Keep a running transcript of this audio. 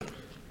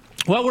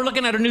Well, we're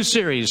looking at a new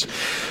series.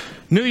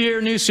 New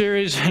year, new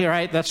series,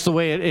 right? That's the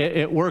way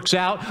it works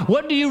out.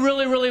 What do you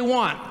really, really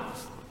want?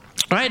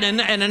 Right?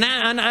 And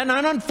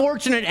an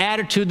unfortunate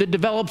attitude that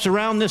develops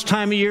around this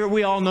time of year,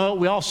 we all know it.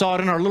 We all saw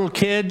it in our little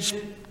kids.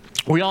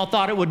 We all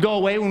thought it would go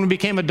away when we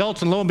became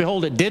adults, and lo and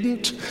behold, it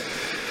didn't.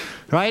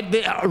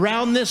 Right?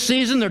 Around this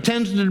season, there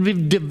tends to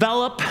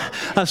develop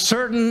a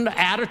certain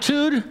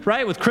attitude,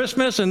 right, with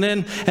Christmas and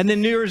then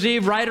New Year's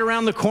Eve right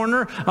around the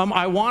corner.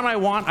 I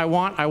want.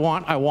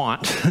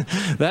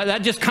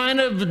 That just kind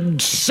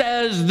of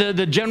says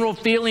the general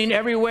feeling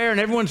everywhere, and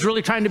everyone's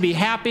really trying to be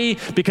happy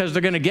because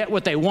they're going to get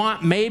what they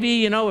want.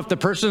 Maybe, if the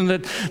person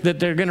that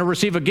they're going to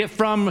receive a gift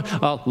from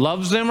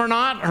loves them or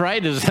not,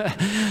 right?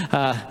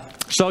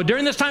 So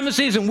during this time of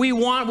season, we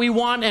want,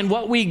 and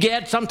what we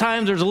get,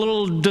 sometimes there's a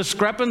little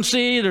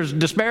discrepancy, there's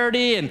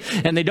disparity,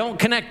 and they don't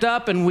connect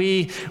up, and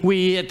we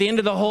at the end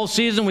of the whole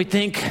season, we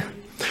think,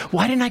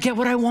 why didn't I get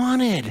what I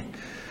wanted?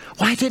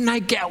 Why didn't I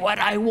get what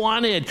I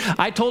wanted?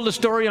 I told a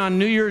story on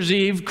New Year's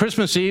Eve,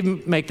 Christmas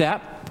Eve, make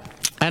that.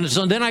 And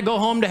so then I go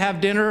home to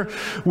have dinner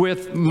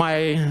with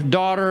my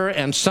daughter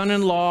and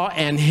son-in-law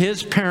and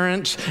his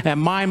parents and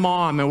my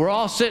mom. And we're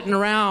all sitting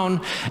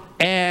around,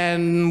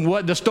 and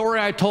what the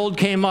story I told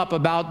came up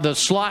about the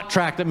slot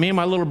track that me and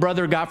my little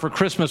brother got for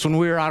Christmas when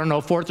we were,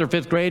 4th or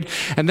 5th grade.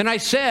 And then I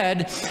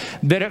said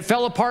that it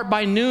fell apart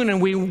by noon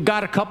and we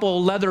got a couple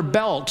of leather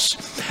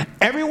belts.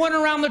 Everyone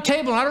around the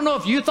table, and I don't know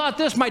if you thought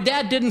this, my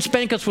dad didn't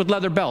spank us with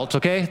leather belts,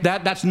 okay?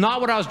 That's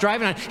not what I was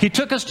driving at. He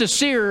took us to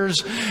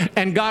Sears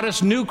and got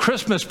us new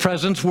Christmas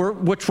presents,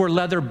 which were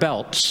leather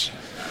belts.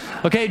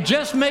 Okay,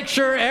 just make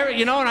sure,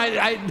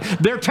 and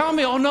they're telling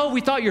me, oh no,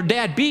 we thought your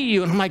dad beat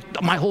you. And I'm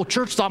like, my whole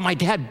church thought my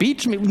dad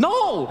beats me.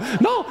 No.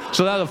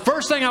 So that's the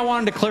first thing I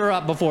wanted to clear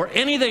up before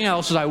anything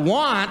else is I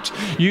want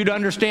you to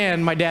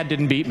understand my dad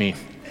didn't beat me.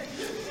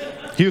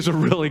 He was a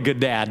really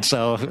good dad,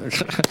 so.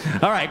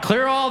 All right,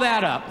 clear all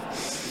that up.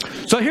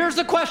 So here's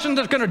the question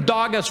that's going to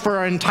dog us for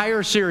our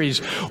entire series.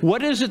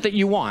 What is it that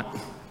you want?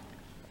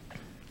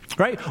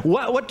 Right?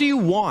 What do you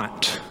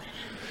want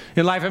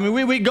in life? I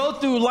mean, we go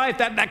through life,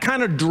 that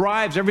kind of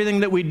drives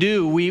everything that we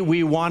do.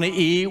 We want to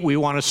eat, we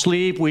want to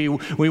sleep, we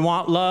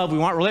want love, we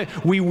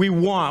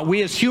want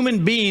we as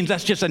human beings,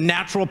 that's just a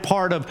natural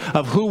part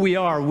of who we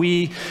are.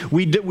 We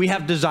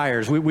have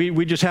desires.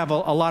 We just have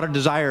a lot of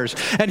desires.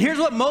 And here's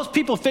what most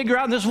people figure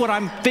out, and this is what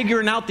I'm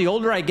figuring out the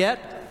older I get.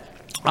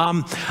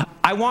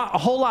 I want a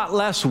whole lot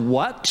less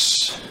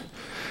what's,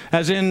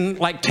 as in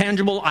like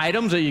tangible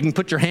items that you can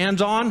put your hands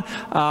on.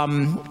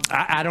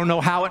 I don't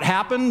know how it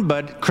happened,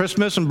 but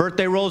Christmas and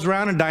birthday rolls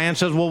around and Diane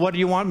says, well, what do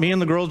you want me and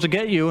the girls to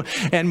get you?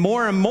 And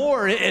more,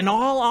 in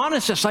all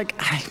honesty, it's like,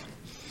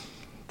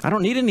 I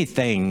don't need any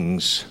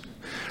things.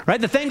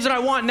 Right? The things that I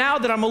want now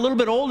that I'm a little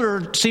bit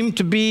older seem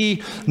to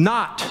be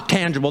not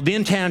tangible. The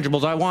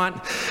intangibles, I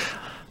want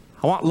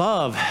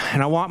love,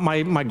 and I want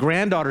my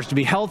granddaughters to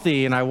be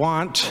healthy, and I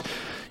want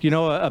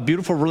a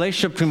beautiful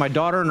relationship between my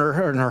daughter and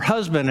her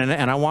husband,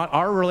 and I want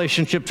our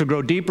relationship to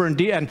grow deeper and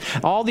deeper. And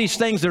all these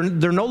things,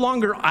 they're no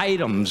longer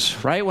items,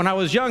 right? When I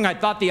was young, I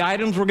thought the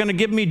items were going to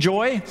give me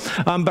joy,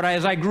 but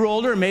as I grew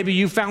older, maybe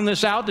you found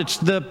this out, it's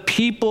the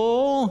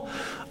people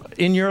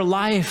in your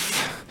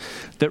life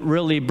that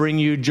really bring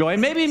you joy.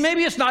 And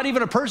maybe it's not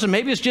even a person.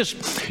 Maybe it's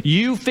just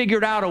you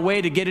figured out a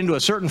way to get into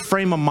a certain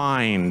frame of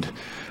mind.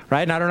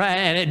 Right? And I don't know,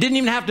 and it didn't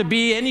even have to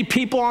be any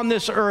people on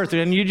this earth,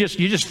 and you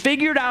just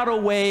figured out a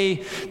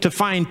way to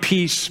find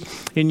peace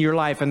in your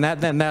life, and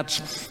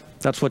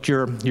that's what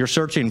you're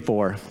searching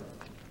for.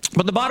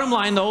 But the bottom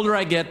line, the older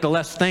I get, the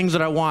less things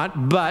that I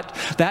want, but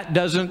that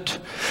doesn't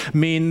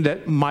mean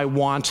that my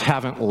wants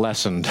haven't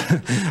lessened.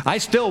 I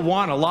still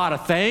want a lot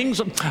of things.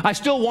 I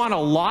still want a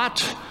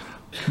lot,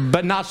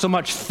 but not so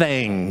much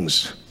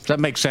things. Does that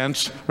make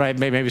sense? Right?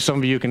 Maybe some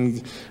of you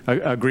can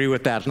agree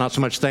with that. It's not so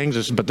much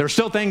things, but there's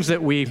still things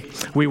that we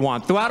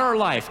want throughout our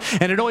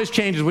life. And it always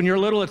changes. When you're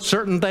little, it's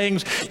certain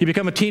things. You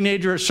become a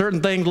teenager, it's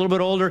certain things, a little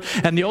bit older.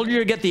 And the older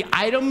you get, the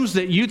items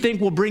that you think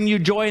will bring you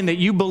joy and that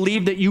you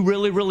believe that you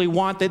really, really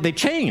want, they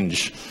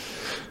change.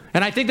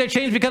 And I think they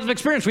change because of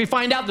experience. We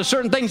find out that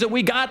certain things that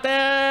we got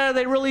there,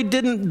 they really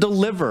didn't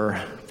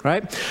deliver.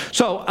 Right?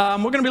 So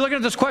we're going to be looking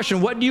at this question,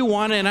 what do you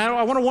want? And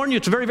I want to warn you,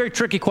 it's a very, very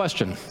tricky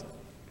question.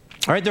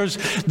 All right, there's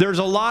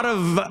a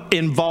lot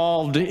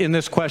involved in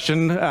this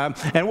question,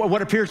 and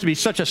what appears to be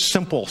such a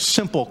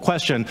simple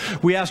question.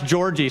 We asked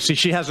Georgie, see,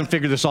 she hasn't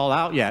figured this all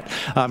out yet.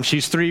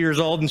 She's 3 years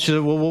old, and she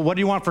said, well, what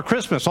do you want for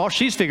Christmas? All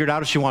she's figured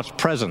out is she wants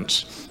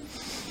presents.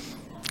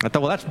 I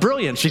thought, well, that's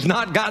brilliant. She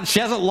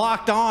hasn't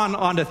locked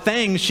onto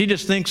things. She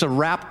just thinks a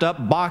wrapped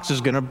up box is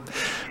going to,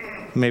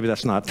 maybe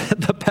that's not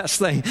the best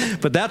thing,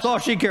 but that's all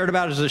she cared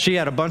about, is that she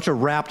had a bunch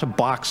of wrapped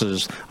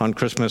boxes on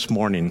Christmas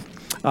morning.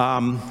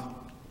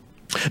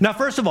 Now,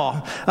 first of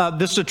all,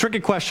 this is a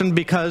tricky question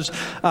because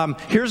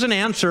here's an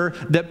answer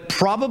that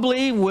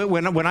probably,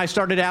 when I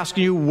started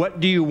asking you, what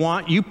do you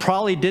want, you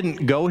probably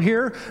didn't go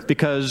here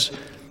because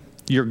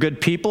you're good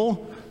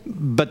people,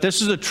 but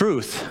this is the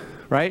truth,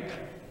 right?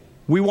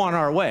 We want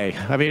our way.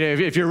 I mean,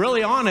 if you're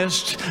really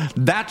honest,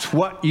 that's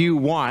what you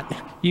want.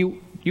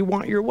 You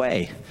want your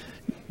way.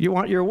 You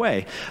want your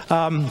way.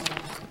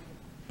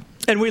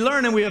 And we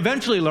learn, and we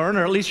eventually learn,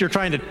 or at least you're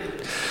trying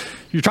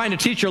to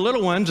teach your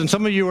little ones, and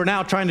some of you are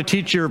now trying to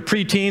teach your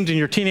preteens and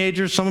your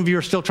teenagers. Some of you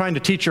are still trying to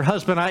teach your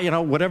husband,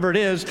 whatever it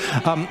is.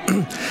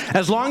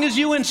 As long as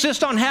you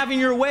insist on having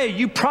your way,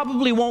 you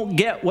probably won't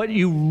get what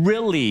you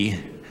really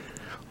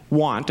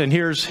want. And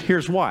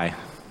here's why.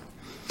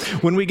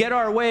 When we get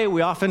our way,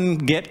 we often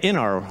get in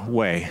our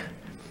way.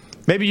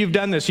 Maybe you've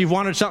done this. You've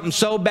wanted something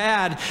so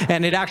bad,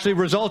 and it actually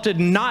resulted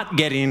in not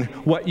getting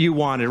what you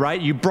wanted, right?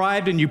 You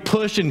bribed and you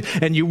pushed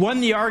and you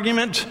won the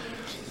argument,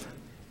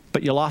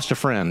 but you lost a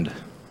friend,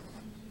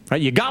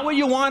 right? You got what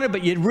you wanted,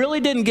 but you really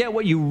didn't get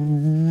what you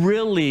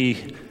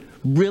really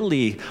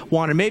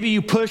wanted. Maybe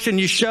you pushed and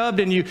you shoved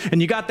and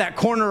you got that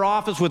corner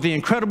office with the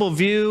incredible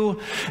view,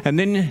 and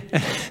then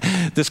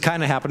this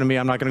kind of happened to me.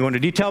 I'm not going to go into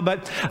detail,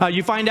 but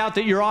you find out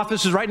that your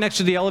office is right next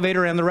to the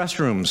elevator and the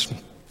restrooms.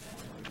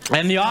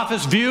 And the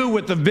office view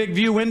with the big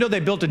view window, they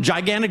built a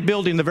gigantic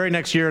building the very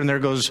next year, and there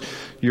goes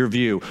your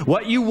view.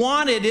 What you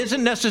wanted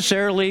isn't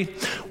necessarily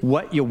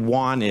what you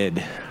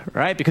wanted,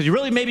 right? Because you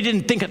really maybe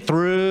didn't think it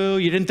through.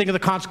 You didn't think of the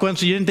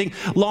consequences. You didn't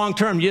think long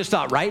term. You just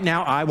thought, right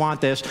now, I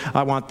want this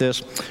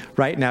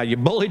right now. You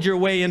bullied your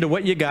way into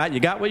what you got. You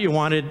got what you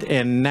wanted,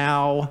 and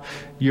now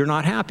you're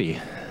not happy.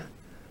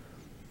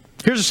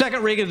 Here's the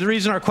second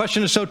reason our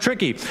question is so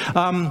tricky.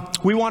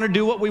 We want to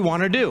do what we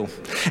want to do.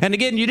 And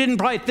again, you didn't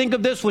probably think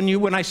of this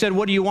when I said,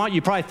 what do you want?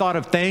 You probably thought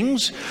of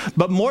things.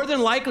 But more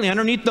than likely,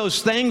 underneath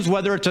those things,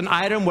 whether it's an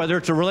item, whether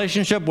it's a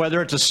relationship,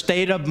 whether it's a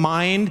state of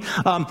mind,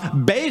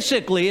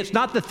 basically, it's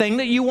not the thing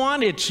that you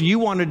want. It's you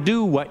want to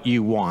do what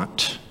you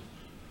want.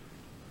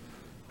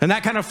 And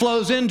that kind of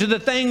flows into the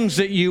things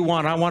that you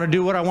want. I want to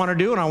do what I want to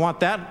do, and I want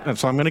that, and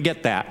so I'm going to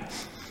get that,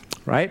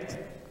 right?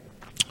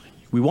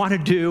 We want to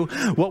do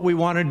what we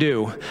want to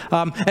do.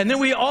 And then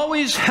we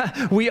always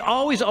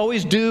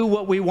do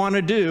what we want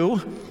to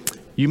do.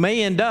 You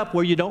may end up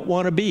where you don't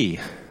want to be.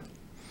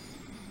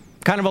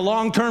 Kind of a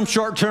long-term,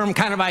 short-term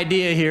kind of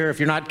idea here if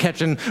you're not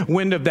catching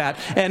wind of that.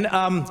 And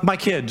my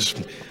kids,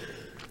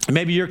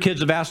 maybe your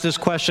kids have asked this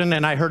question,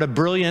 and I heard a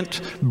brilliant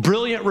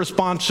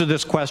response to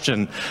this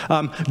question.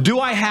 Do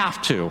I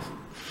have to?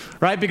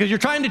 Right? Because you're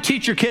trying to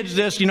teach your kids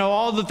this,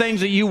 all the things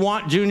that you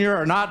want, Junior,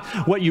 are not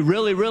what you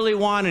really, really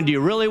want, and do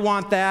you really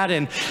want that?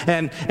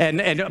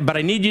 But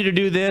I need you to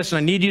do this, and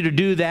I need you to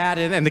do that.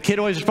 And the kid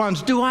always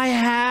responds, do I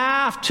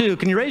have to?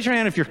 Can you raise your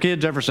hand if your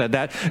kids ever said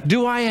that?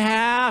 Do I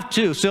have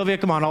to? Sylvia,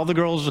 come on, all the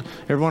girls,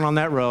 everyone on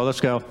that row,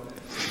 let's go.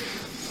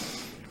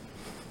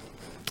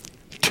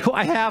 Do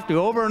I have to?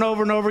 Over and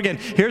over and over again.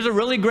 Here's a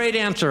really great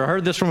answer. I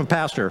heard this from a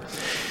pastor.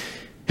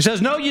 He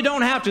says, no, you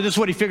don't have to. This is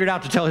what he figured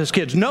out to tell his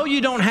kids. No,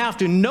 you don't have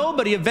to.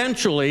 Nobody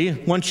eventually,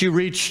 once you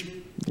reach,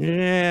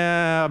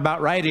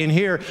 about right in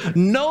here,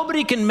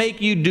 nobody can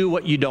make you do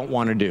what you don't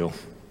want to do.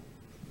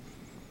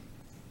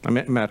 I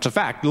mean, that's a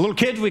fact. The little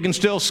kids, we can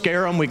still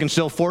scare them. We can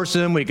still force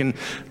them.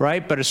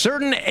 Right? But at a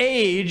certain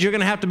age, you're going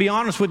to have to be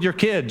honest with your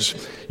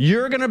kids.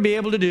 You're going to be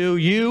able to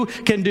you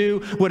can do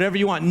whatever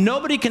you want.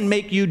 Nobody can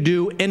make you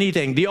do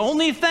anything. The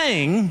only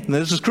thing, and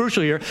this is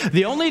crucial here,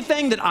 the only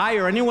thing that I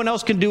or anyone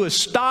else can do is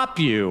stop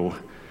you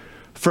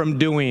from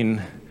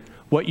doing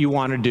what you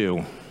want to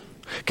do.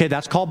 Okay,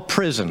 that's called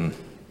prison.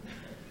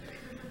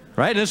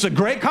 Right? And it's a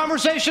great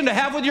conversation to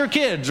have with your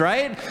kids,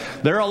 right?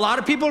 There are a lot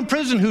of people in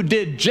prison who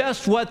did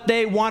just what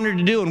they wanted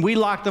to do, and we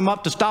locked them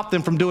up to stop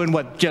them from doing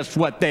just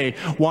what they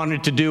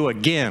wanted to do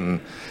again.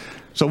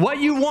 So what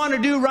you want to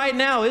do right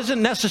now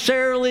isn't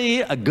necessarily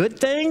a good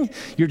thing.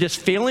 You're just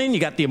feeling, you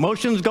got the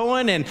emotions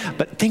going,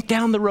 but think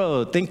down the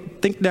road.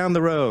 Think down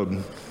the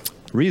road.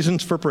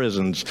 Reasons for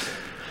prisons.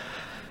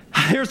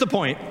 Here's the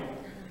point.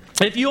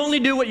 If you only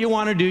do what you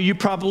want to do, you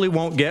probably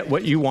won't get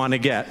what you want to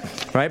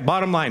get, right?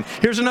 Bottom line.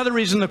 Here's another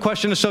reason the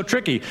question is so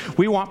tricky.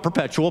 We want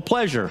perpetual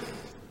pleasure.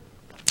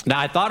 Now,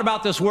 I thought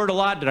about this word a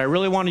lot. Did I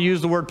really want to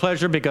use the word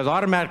pleasure? Because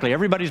automatically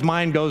everybody's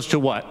mind goes to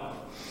what?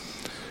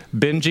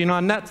 Binging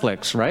on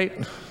Netflix,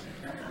 right?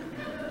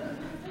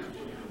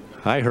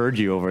 I heard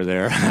you over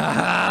there.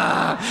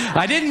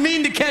 I didn't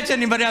mean to catch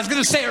anybody. I was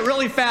going to say it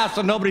really fast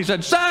so nobody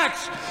said,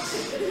 sex!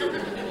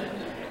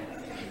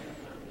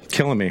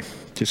 Killing me.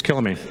 Just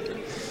killing me.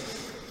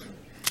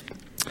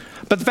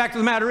 But the fact of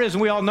the matter is,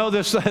 and we all know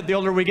this, that the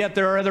older we get,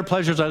 there are other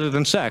pleasures other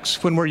than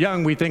sex. When we're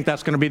young, we think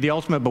that's going to be the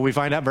ultimate, but we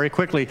find out very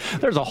quickly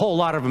there's a whole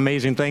lot of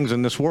amazing things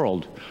in this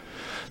world.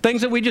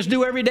 Things that we just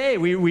do every day.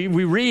 We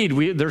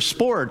read, there's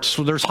sports,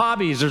 there's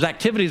hobbies, there's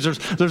activities,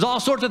 there's all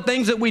sorts of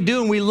things that we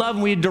do and we love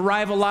and we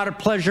derive a lot of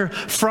pleasure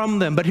from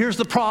them. But here's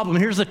the problem,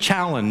 here's the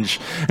challenge.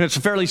 And it's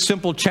a fairly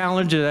simple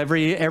challenge.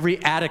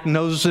 Every addict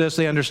knows this,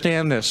 they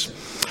understand this.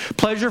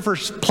 Pleasure for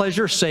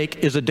pleasure's sake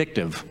is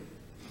addictive.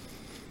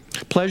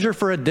 Pleasure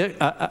for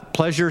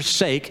pleasure's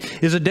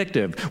sake is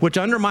addictive, which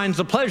undermines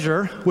the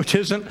pleasure, which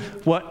isn't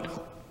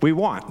what we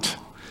want.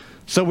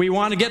 So we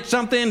want to get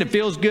something, it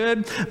feels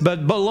good, but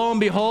lo and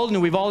behold,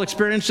 and we've all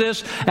experienced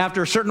this,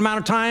 after a certain amount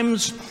of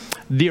times,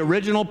 the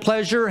original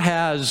pleasure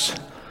has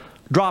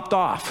dropped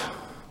off.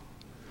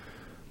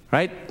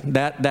 right?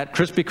 That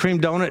Krispy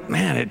Kreme donut,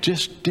 man, it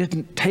just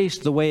didn't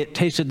taste the way it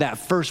tasted that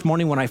first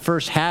morning when I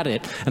first had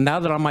it. And now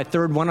that I'm my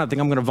third one, I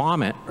think I'm going to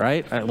vomit,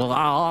 right?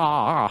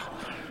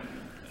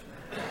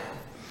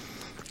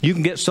 You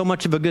can get so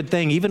much of a good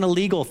thing, even a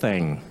legal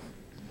thing,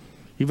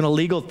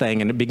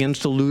 and it begins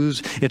to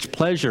lose its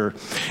pleasure.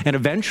 And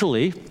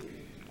eventually,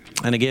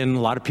 and again,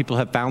 a lot of people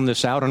have found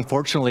this out,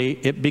 unfortunately,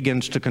 it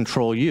begins to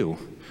control you.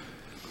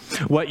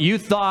 What you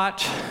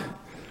thought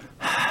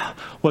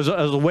was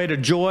a way to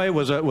joy,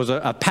 was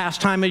a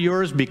pastime of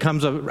yours,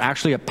 becomes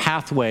actually a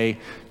pathway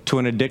to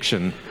an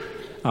addiction.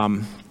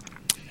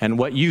 And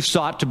what you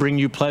sought to bring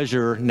you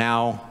pleasure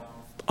now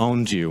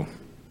owns you.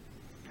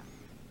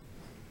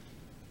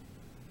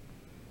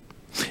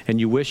 And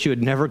you wish you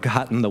had never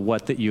gotten the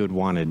what that you had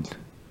wanted.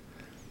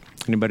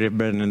 Anybody ever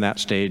been in that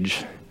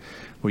stage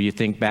where you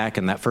think back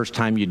and that first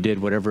time you did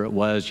whatever it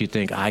was, you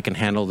think, I can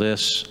handle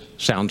this,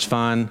 sounds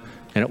fun,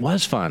 and it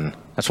was fun.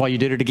 That's why you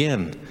did it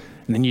again.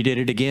 And then you did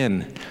it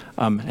again.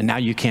 And now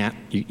you can't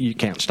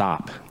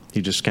stop.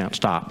 You just can't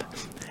stop.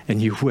 And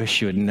you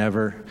wish you had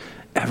never,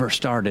 ever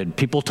started.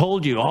 People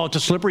told you, oh, it's a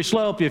slippery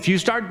slope. If you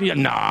start,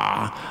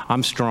 nah,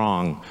 I'm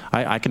strong.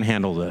 I can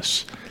handle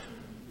this.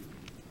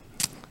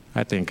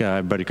 I think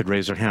everybody could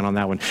raise their hand on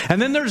that one.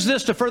 And then there's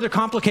this to further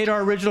complicate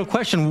our original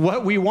question.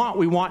 What we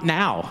want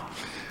now,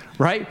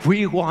 right?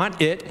 We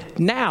want it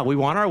now. We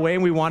want our way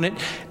and we want it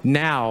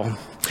now.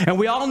 And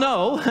we all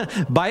know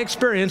by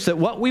experience that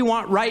what we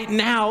want right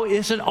now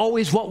isn't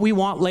always what we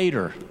want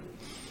later.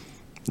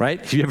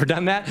 Right? Have you ever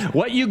done that?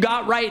 What you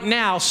got right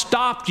now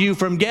stopped you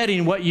from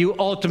getting what you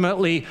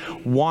ultimately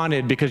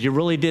wanted because you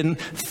really didn't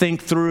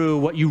think through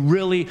what you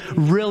really,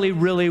 really,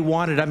 really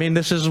wanted. I mean,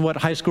 this is what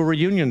high school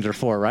reunions are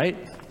for, right?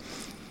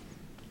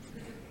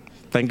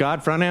 Thank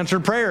God for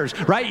unanswered prayers,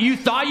 right? You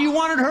thought you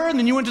wanted her, and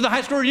then you went to the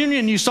high school reunion,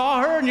 and you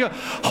saw her, and you go,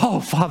 oh,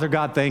 Father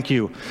God, thank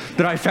you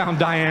that I found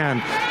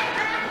Diane.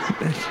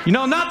 You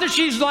know, not that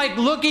she's like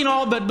looking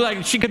all, but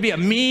like she could be a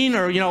mean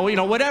or,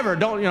 whatever.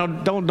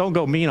 Don't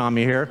go mean on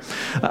me here.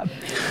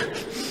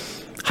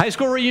 High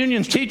school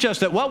reunions teach us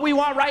that what we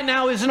want right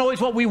now isn't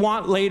always what we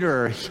want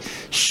later.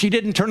 He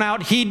didn't turn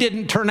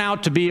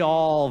out to be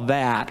all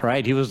that,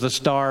 right? He was the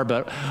star,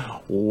 but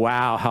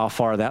wow, how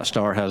far that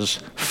star has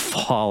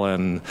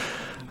fallen.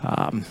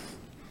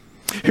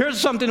 Here's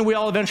something we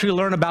all eventually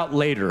learn about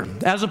later,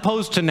 as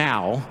opposed to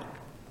now.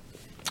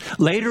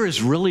 Later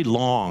is really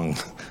long.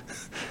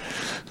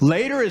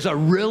 Later is a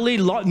really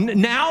long,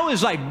 now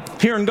is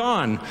like here and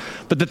gone.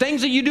 But the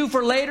things that you do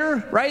for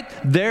later, right,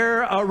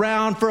 they're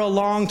around for a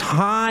long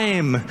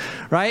time,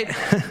 right?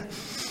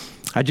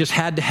 I just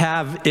had to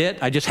have it.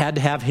 I just had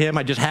to have him.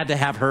 I just had to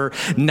have her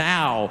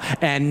now.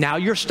 And now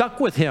you're stuck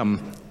with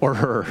him or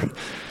her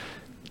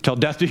till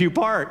death do you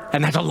part.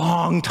 And that's a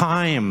long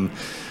time,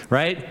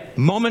 right?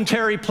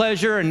 Momentary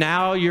pleasure, and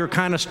now you're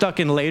kind of stuck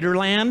in later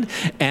land,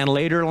 and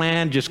later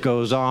land just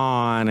goes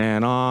on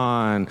and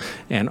on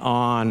and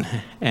on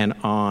and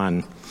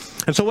on.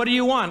 And so what do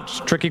you want?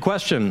 Tricky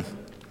question.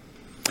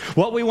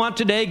 What we want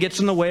today gets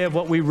in the way of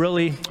what we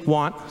really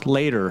want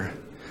later.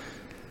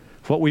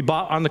 What we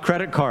bought on the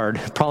credit card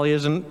probably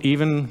isn't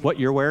even what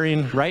you're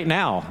wearing right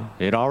now.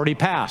 It already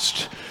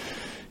passed.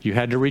 You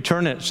had to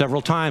return it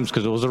several times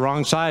because it was the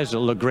wrong size. It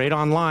looked great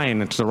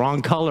online. It's the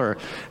wrong color.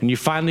 And you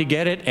finally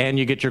get it, and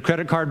you get your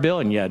credit card bill,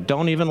 and you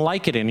don't even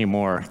like it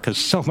anymore because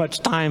so much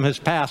time has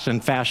passed,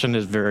 and fashion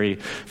is very,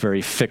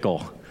 very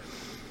fickle.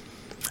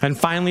 And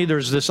finally,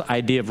 there's this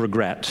idea of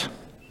regret.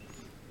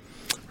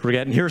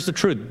 Regret, and here's the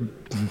truth.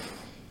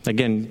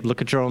 Again, look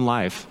at your own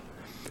life.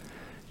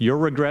 Your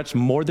regrets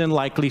more than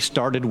likely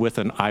started with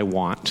an I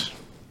want.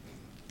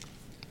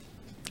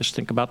 Just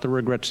think about the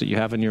regrets that you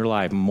have in your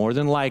life. More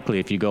than likely,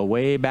 if you go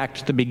way back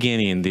to the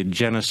beginning, the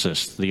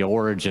genesis, the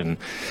origin,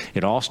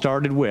 it all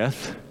started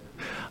with,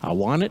 I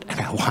want it, and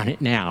I want it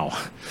now.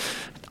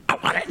 I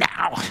want it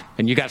now.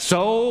 And you got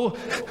so,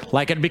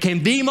 like it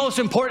became the most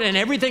important, and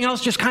everything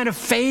else just kind of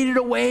faded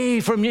away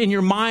from in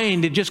your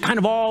mind. It just kind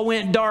of all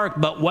went dark,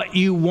 but what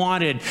you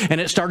wanted,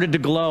 and it started to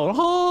glow.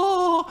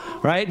 Oh,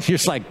 right? You're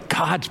just like,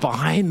 God's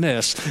behind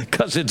this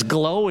because it's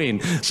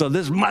glowing. So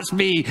this must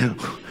be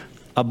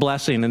a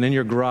blessing. And then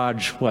your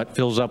garage,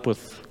 fills up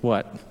with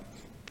what?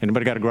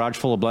 Anybody got a garage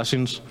full of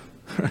blessings?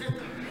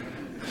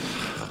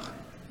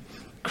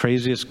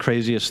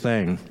 Craziest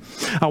thing.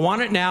 I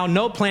want it now,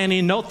 no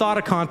planning, no thought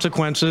of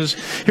consequences.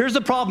 Here's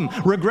the problem.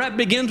 Regret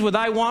begins with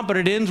I want, but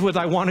it ends with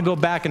I want to go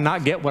back and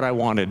not get what I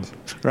wanted,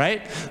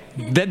 right?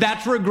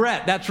 That's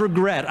regret. That's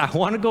regret. I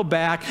want to go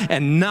back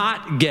and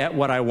not get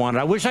what I wanted.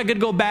 I wish I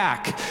could go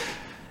back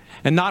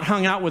and not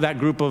hung out with that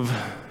group of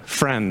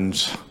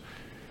friends.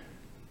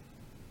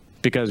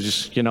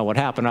 Because you know what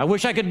happened. I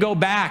wish I could go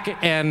back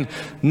and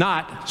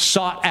not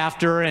sought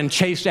after and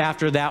chased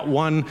after that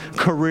one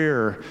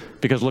career,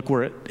 because look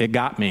where it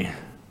got me.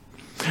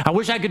 I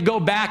wish I could go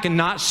back and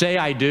not say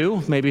I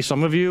do. Maybe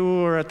some of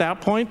you are at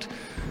that point.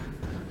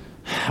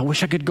 I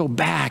wish I could go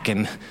back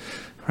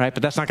right?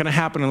 But that's not going to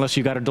happen unless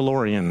you got a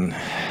DeLorean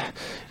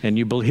and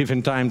you believe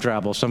in time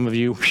travel. Some of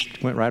you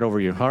went right over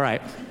you. All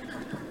right.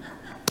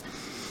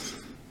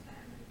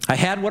 I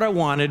had what I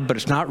wanted, but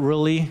it's not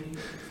really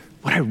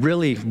what I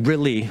really,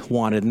 really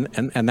wanted,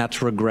 and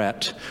that's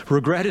regret.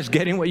 Regret is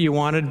getting what you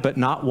wanted, but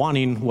not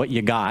wanting what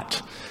you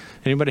got.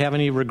 Anybody have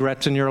any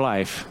regrets in your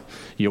life?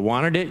 You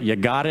wanted it, you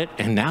got it,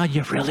 and now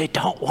you really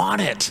don't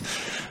want it.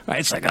 Right?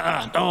 It's like,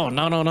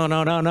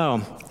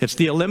 no. It's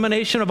the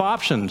elimination of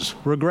options,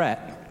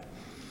 regret.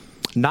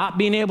 Not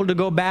being able to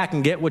go back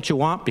and get what you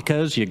want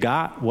because you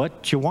got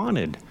what you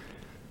wanted.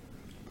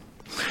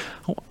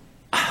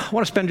 I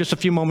want to spend just a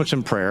few moments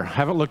in prayer. I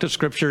haven't looked at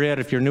Scripture yet.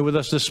 If you're new with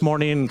us this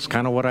morning, it's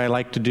kind of what I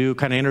like to do,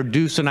 kind of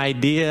introduce an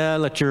idea,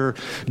 let your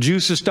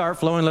juices start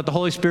flowing, let the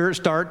Holy Spirit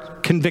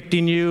start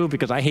convicting you,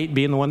 because I hate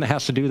being the one that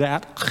has to do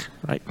that,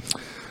 right?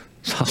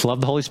 So I love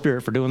the Holy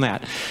Spirit for doing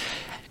that.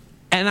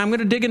 And I'm going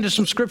to dig into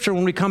some Scripture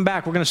when we come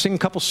back. We're going to sing a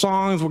couple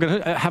songs. We're going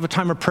to have a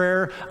time of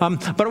prayer.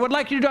 But I would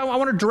like you to do, I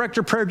want to direct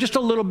your prayer just a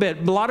little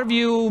bit. A lot of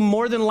you,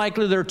 more than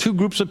likely, there are two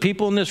groups of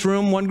people in this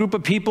room. One group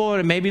of people,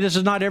 and maybe this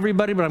is not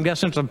everybody, but I'm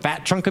guessing it's a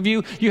fat chunk of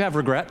you. You have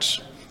regrets.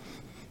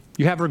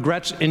 You have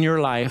regrets in your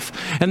life.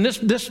 And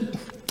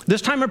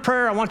this time of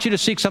prayer, I want you to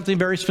seek something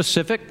very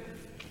specific.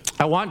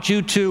 I want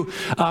you to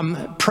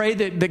pray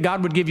that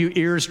God would give you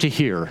ears to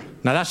hear.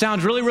 Now, that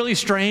sounds really, really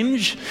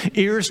strange,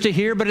 ears to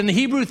hear. But in the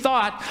Hebrew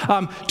thought,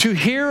 to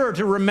hear or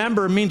to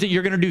remember means that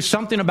you're going to do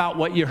something about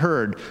what you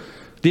heard.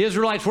 The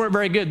Israelites weren't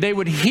very good. They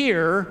would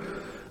hear,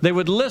 they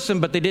would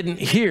listen, but they didn't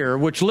hear,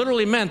 which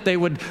literally meant they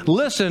would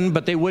listen,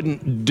 but they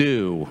wouldn't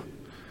do.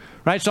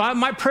 Right? So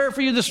my prayer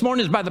for you this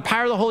morning is, by the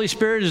power of the Holy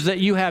Spirit, is that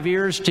you have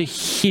ears to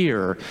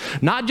hear.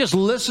 Not just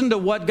listen to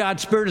what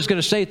God's Spirit is going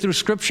to say through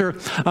Scripture,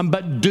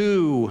 but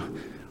do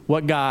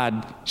what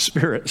God's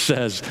Spirit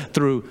says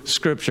through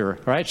Scripture.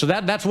 Right? So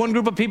that's one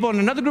group of people. And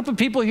another group of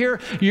people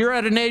here, you're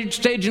at an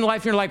stage in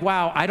life and you're like,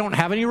 wow, I don't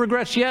have any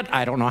regrets yet.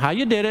 I don't know how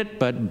you did it,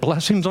 but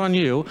blessings on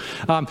you.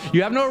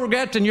 You have no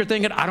regrets, and you're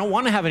thinking, I don't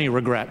want to have any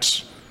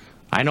regrets.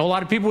 I know a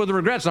lot of people with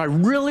regrets, and I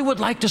really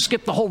would like to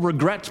skip the whole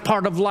regrets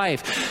part of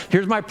life.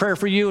 Here's my prayer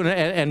for you,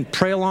 and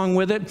pray along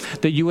with it,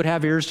 that you would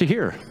have ears to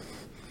hear.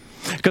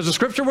 Because the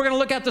Scripture we're going to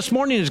look at this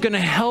morning is going to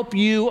help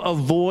you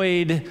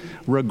avoid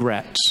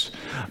regrets.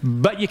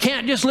 But you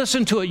can't just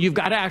listen to it. You've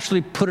got to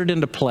actually put it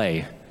into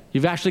play.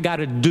 You've actually got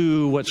to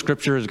do what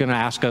Scripture is going to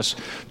ask us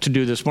to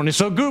do this morning.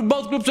 So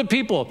both groups of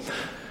people,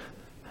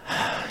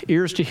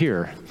 ears to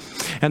hear,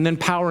 and then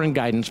power and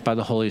guidance by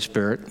the Holy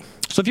Spirit.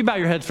 So if you bow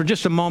your heads for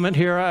just a moment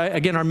here,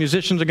 again, our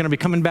musicians are going to be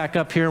coming back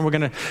up here, and we're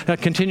going to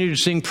continue to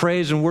sing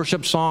praise and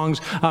worship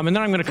songs. And then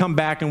I'm going to come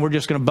back, and we're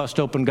just going to bust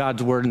open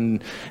God's Word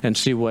and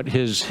see what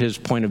His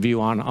point of view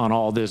on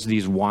all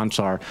these wants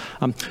are.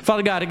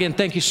 Father God, again,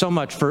 thank you so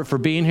much for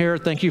being here.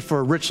 Thank you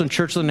for Richland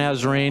Church of the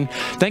Nazarene.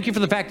 Thank you for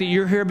the fact that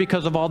you're here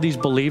because of all these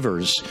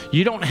believers.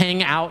 You don't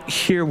hang out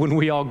here when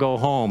we all go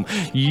home.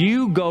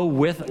 You go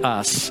with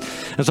us.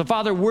 And so,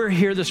 Father, we're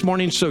here this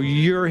morning, so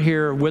you're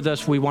here with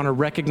us. We want to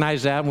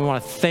recognize that, and we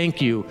want to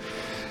thank you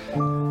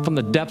from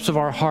the depths of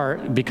our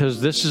heart,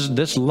 because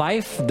this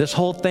life, this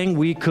whole thing,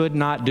 we could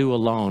not do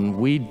alone.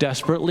 We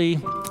desperately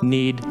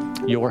need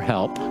your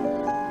help.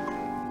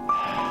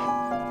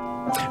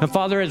 And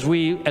Father, as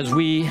we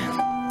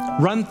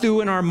run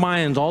through in our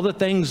minds all the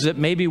things that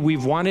maybe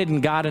we've wanted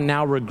and got and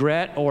now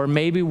regret, or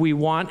maybe we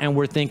want and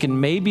we're thinking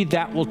maybe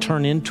that will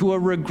turn into a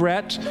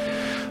regret,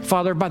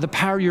 Father, by the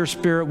power of your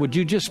Spirit, would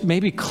you just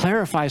maybe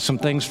clarify some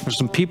things for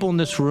some people in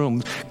this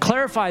room?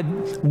 Clarify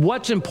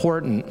what's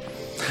important.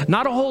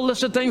 Not a whole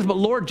list of things, but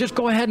Lord, just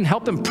go ahead and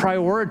help them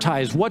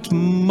prioritize what's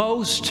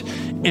most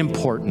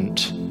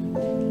important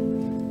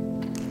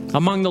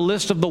among the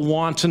list of the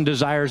wants and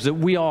desires that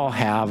we all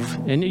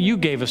have. And you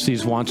gave us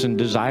these wants and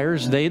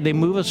desires. They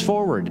move us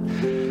forward.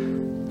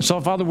 So,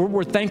 Father,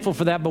 we're thankful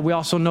for that, but we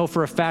also know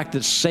for a fact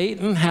that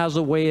Satan has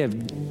a way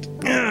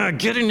of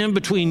getting in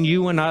between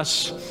you and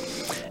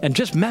us and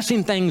just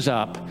messing things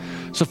up.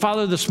 So,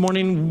 Father, this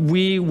morning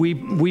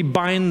we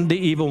bind the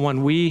evil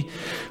one. We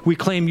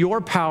claim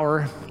your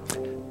power,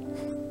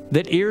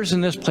 that ears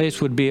in this place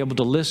would be able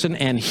to listen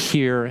and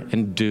hear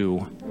and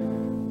do.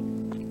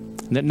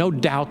 And that no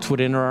doubts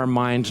would enter our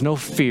minds, no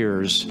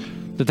fears,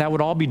 that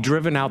would all be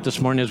driven out this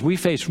morning as we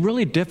face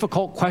really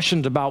difficult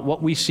questions about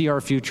what we see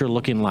our future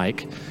looking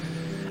like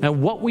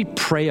and what we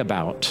pray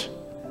about.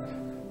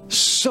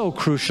 So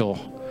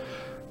crucial.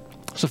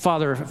 So,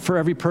 Father, for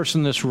every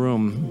person in this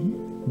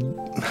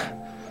room,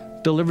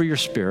 deliver your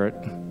Spirit.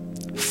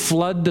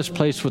 Flood this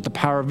place with the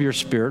power of your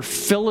Spirit.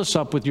 Fill us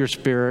up with your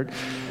Spirit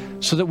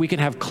so that we can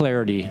have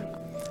clarity.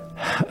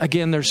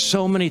 Again, there's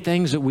so many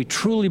things that we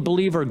truly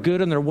believe are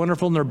good and they're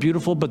wonderful and they're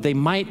beautiful, but they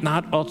might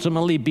not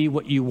ultimately be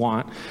what you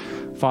want,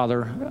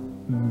 Father,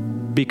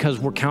 because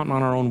we're counting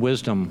on our own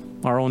wisdom,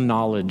 our own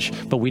knowledge,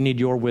 but we need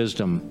your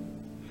wisdom.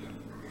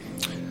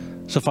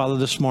 So, Father,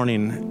 this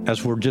morning,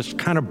 as we're just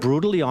kind of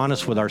brutally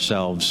honest with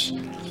ourselves,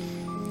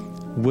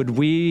 would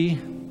we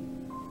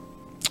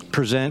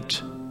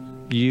present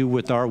you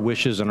with our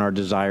wishes and our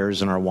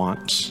desires and our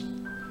wants?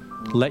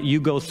 Let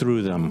you go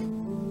through them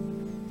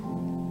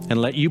and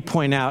let you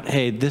point out,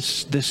 hey,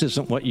 this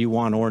isn't what you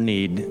want or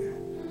need.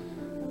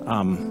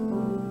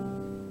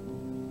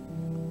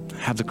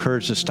 have the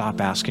courage to stop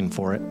asking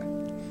for it.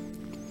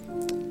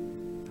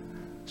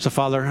 So,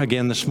 Father,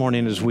 again, this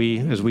morning as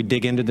we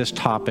dig into this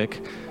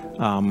topic,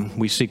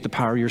 we seek the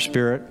power of your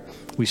Spirit.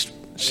 We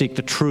seek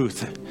the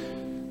truth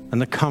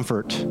and the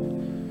comfort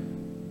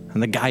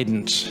and the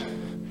guidance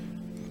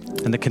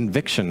and the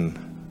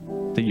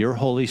conviction that your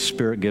Holy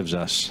Spirit gives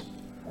us.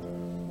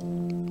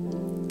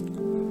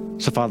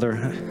 So,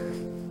 Father,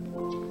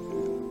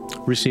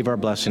 receive our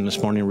blessing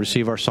this morning.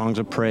 Receive our songs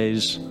of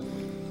praise.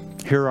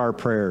 Hear our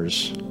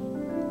prayers.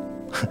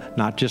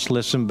 Not just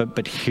listen,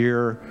 but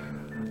hear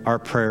our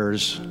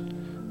prayers.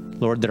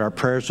 Lord, that our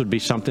prayers would be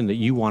something that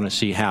you want to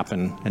see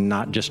happen and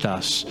not just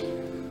us.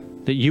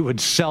 That you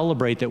would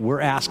celebrate that we're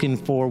asking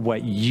for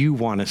what you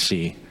want to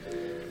see.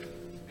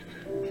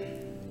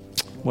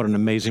 What an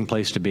amazing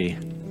place to be.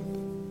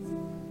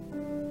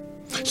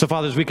 So,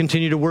 Father, as we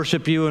continue to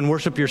worship you and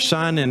worship your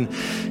Son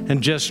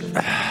and just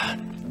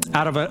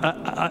out of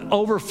an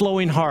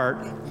overflowing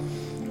heart,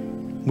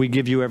 we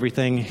give you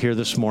everything here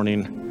this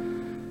morning.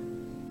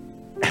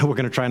 And we're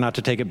going to try not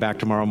to take it back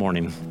tomorrow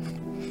morning.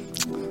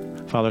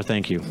 Father,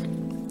 thank you.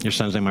 In your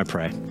Son's name I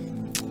pray.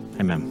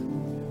 Amen.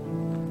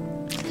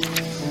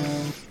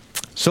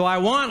 So I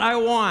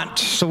want.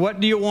 So what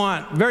do you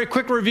want? Very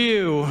quick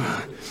review,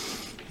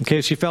 in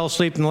case you fell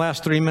asleep in the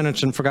last 3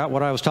 minutes and forgot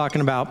what I was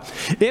talking about.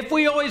 If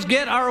we always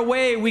get our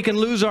way, we can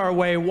lose our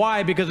way.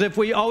 Why? Because if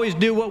we always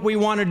do what we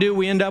want to do,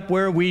 we end up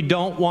where we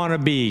don't want to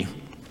be.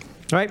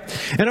 Right?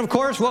 And of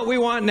course, what we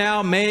want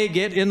now may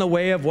get in the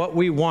way of what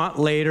we want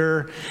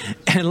later.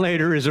 And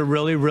later is a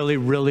really, really,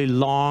 really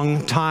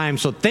long time.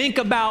 So think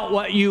about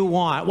what you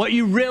want, what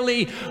you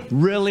really,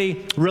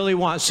 really, really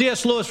want.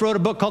 C.S. Lewis wrote a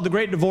book called The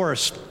Great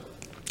Divorce.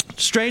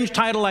 Strange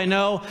title, I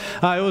know.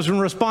 It was in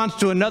response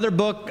to another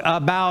book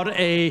about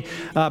a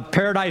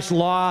Paradise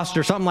Lost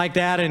or something like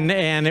that,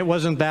 and it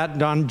wasn't that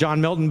John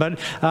Milton, but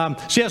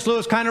C.S.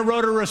 Lewis kind of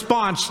wrote a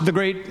response to The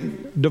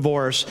Great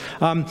Divorce.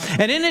 And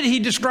in it, he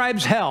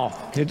describes hell.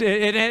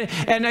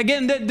 And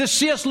again, this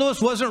C.S.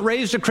 Lewis wasn't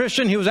raised a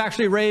Christian. He was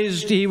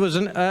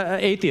an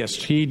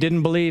atheist. He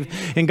didn't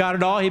believe in God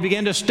at all. He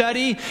began to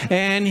study,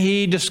 and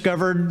he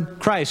discovered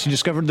Christ. He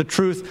discovered the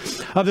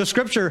truth of the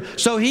Scripture.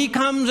 So he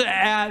comes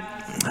at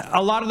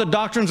a lot of the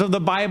doctrines of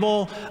the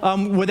Bible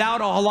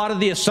without a lot of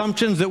the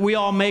assumptions that we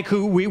all make.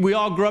 We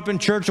all grew up in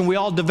church, and we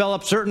all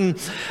develop certain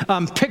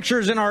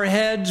pictures in our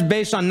heads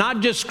based on not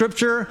just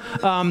Scripture,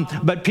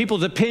 but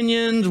people's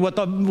opinions, what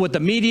the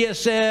media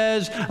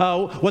says,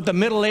 what the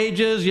Middle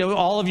Ages.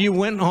 All of you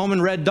went home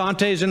and read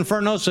Dante's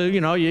Inferno, so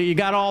you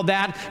got all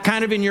that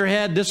kind of in your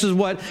head. This is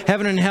what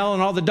heaven and hell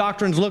and all the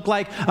doctrines look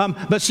like.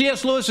 But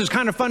C.S. Lewis is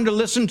kind of fun to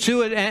listen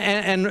to it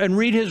and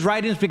read his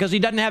writings because he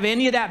doesn't have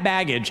any of that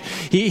baggage.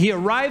 He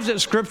arrives at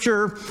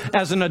Scripture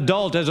as an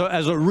adult, as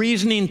a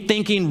reasoning,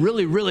 thinking,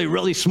 really, really,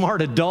 really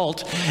smart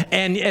adult.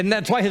 And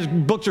that's why his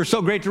books are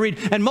so great to read.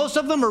 And most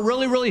of them are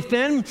really, really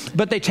thin,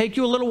 but they take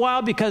you a little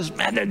while because,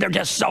 man, they're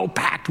just so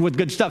packed with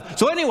good stuff.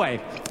 So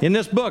anyway, in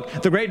this book,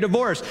 The Great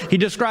Divorce, he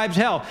describes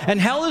hell. And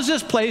hell is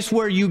this place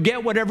where you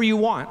get whatever you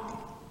want.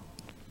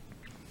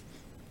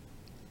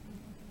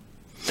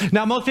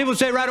 Now, most people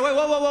say right away,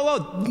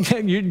 whoa.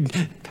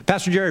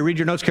 Pastor Jerry, read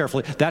your notes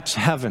carefully. That's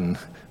heaven.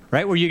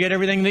 Right, where you get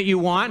everything that you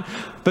want.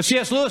 But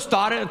C.S. Lewis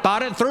thought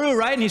it through,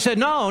 right? And he said,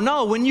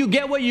 no, when you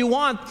get what you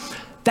want,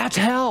 that's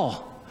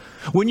hell.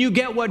 When you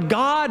get what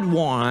God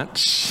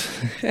wants,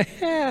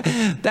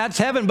 that's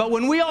heaven. But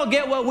when we all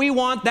get what we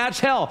want, that's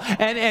hell.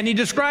 And he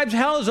describes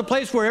hell as a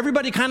place where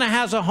everybody kind of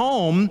has a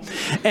home,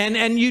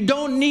 and you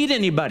don't need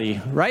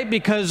anybody, right?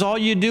 Because all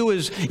you do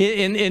is,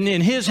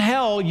 in his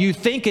hell, you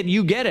think it,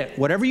 you get it.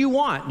 Whatever you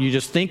want, you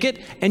just think it,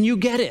 and you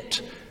get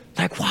it.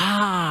 Like,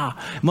 wow,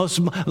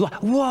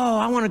 whoa,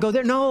 I want to go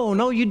there.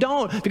 No, you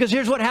don't. Because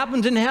here's what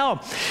happens in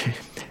hell.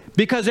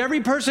 Because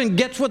every person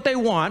gets what they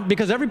want,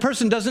 because every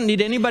person doesn't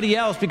need anybody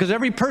else, because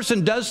every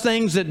person does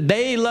things that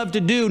they love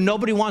to do,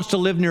 nobody wants to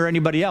live near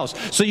anybody else.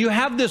 So you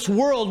have this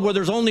world where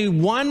there's only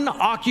one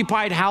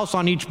occupied house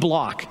on each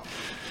block.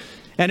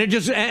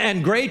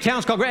 And gray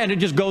towns called gray, and it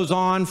just goes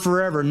on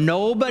forever.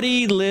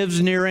 Nobody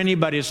lives near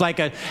anybody. It's like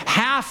a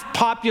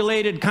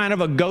half-populated kind of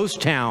a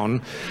ghost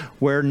town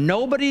where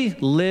nobody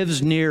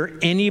lives near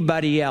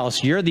anybody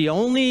else. You're the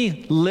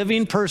only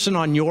living person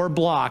on your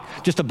block,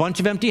 just a bunch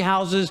of empty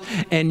houses,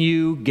 and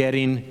you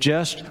getting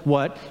just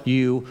what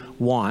you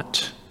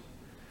want.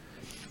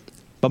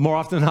 But more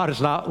often than not,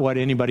 it's not what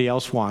anybody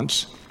else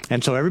wants.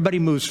 And so everybody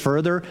moves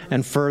further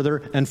and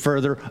further and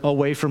further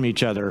away from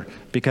each other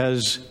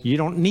because you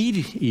don't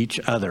need each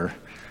other.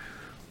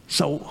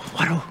 So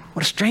what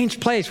a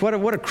strange place. What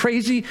a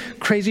crazy,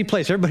 crazy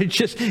place. Everybody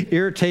just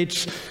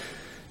irritates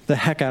the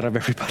heck out of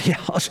everybody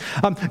else.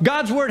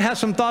 God's Word has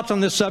some thoughts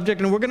on this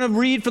subject, and we're going to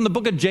read from the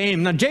book of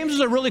James. Now, James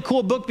is a really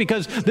cool book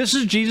because this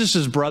is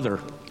Jesus' brother.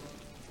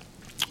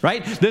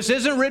 Right? This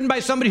isn't written by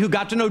somebody who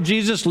got to know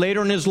Jesus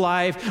later in his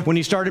life when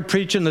he started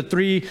preaching the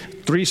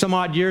three some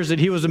odd years that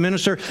he was a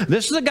minister.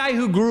 This is a guy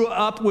who grew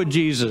up with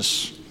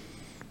Jesus.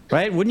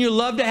 Right? Wouldn't you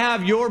love to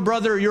have your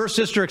brother or your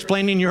sister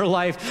explaining your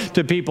life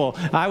to people?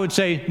 I would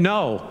say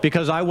no,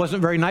 because I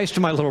wasn't very nice to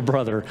my little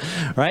brother,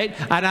 right?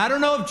 And I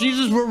don't know if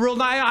Jesus were real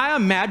nice. I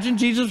imagine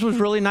Jesus was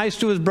really nice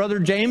to his brother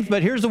James,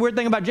 but here's the weird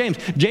thing about James.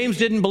 James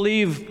didn't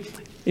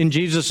believe in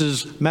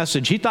Jesus'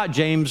 message.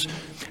 James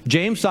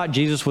thought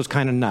Jesus was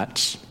kind of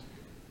nuts,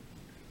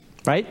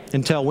 right?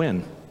 Until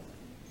when?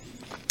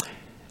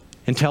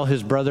 Until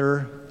his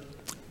brother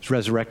was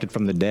resurrected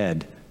from the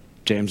dead.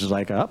 James is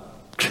like,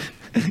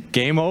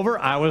 game over.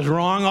 I was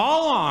wrong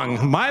all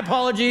along. My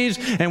apologies.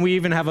 And we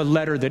even have a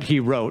letter that he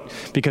wrote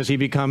because he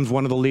becomes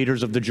one of the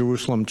leaders of the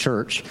Jerusalem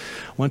church.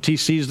 Once he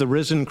sees the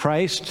risen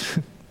Christ,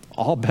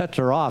 all bets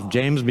are off.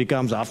 James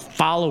becomes a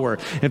follower.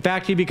 In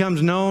fact, he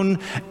becomes known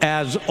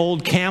as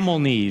Old Camel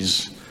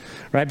Knees,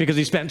 right? Because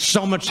he spent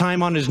so much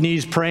time on his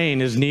knees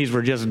praying. His knees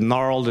were just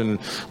gnarled and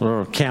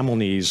camel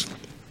knees.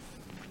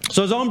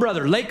 So his own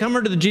brother,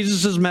 latecomer to the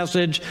Jesus'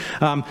 message,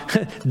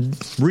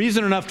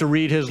 reason enough to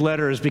read his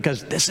letter is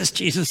because this is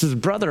Jesus'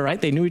 brother,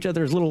 right? They knew each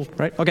other as little,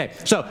 right? Okay,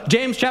 so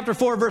James chapter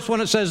 4, verse 1,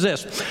 it says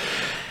this.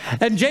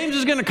 And James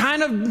is going to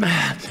kind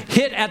of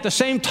hit at the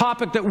same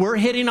topic that we're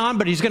hitting on,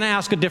 but he's going to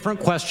ask a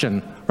different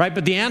question, right?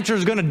 But the answer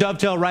is going to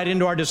dovetail right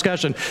into our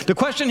discussion. The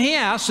question he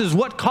asks is,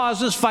 what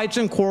causes fights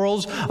and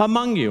quarrels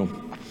among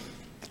you?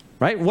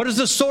 Right? What is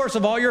the source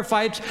of all your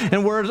fights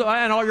and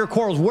all your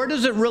quarrels? Where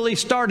does it really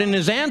start? And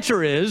his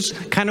answer is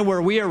kind of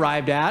where we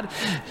arrived at.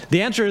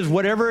 The answer is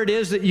whatever it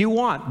is that you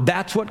want.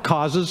 That's what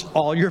causes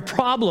all your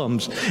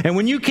problems. And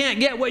when you can't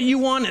get what you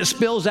want, it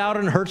spills out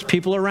and hurts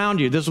people around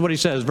you. This is what he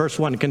says. Verse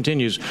 1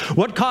 continues.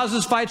 What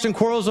causes fights and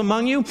quarrels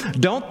among you?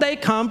 Don't they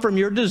come from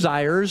your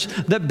desires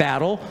that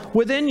battle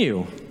within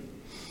you?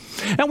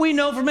 And we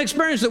know from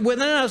experience that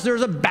within us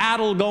there's a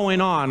battle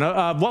going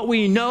on. What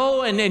we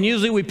know, and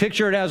usually we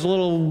picture it as a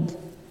little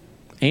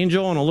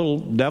angel and a little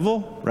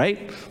devil,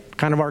 right?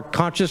 Kind of our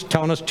conscious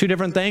telling us two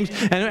different things.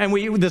 And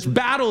this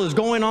battle is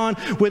going on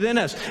within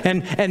us.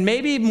 And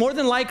maybe more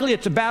than likely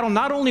it's a battle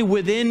not only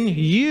within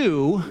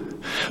you,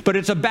 but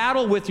it's a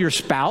battle with your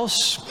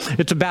spouse.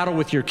 It's a battle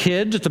with your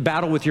kids. It's a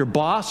battle with your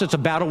boss. It's a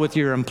battle with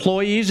your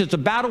employees. It's a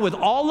battle with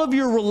all of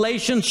your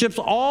relationships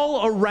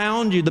all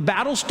around you. The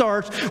battle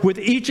starts with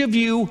each of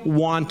you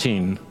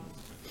wanting.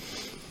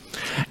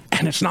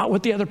 And it's not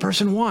what the other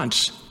person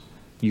wants.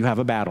 You have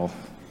a battle.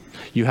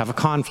 You have a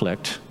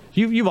conflict.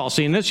 You've all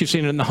seen this. You've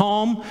seen it in the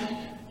home.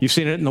 You've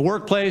seen it in the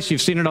workplace.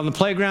 You've seen it on the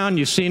playground.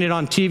 You've seen it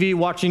on TV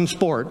watching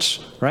sports,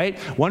 right?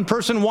 One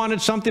person wanted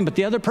something, but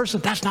the other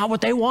person, that's not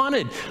what they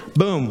wanted.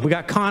 Boom, we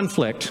got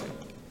conflict,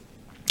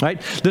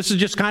 right? This is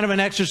just kind of an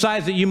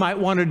exercise that you might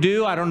want to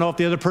do. I don't know if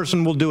the other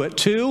person will do it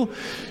too.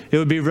 It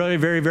would be really,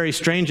 very, very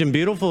strange and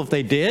beautiful if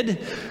they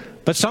did.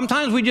 But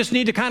sometimes we just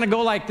need to kind of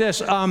go like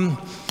this.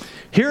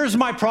 Here's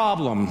my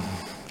problem.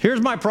 Here's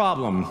my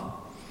problem.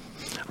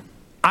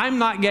 I'm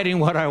not getting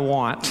what I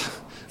want.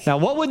 Now,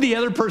 what would the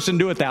other person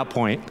do at that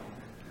point?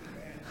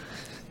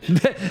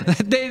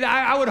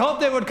 I would hope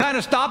they would kind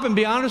of stop and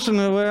be honest and,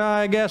 well,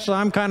 I guess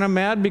I'm kind of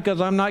mad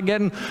because I'm not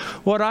getting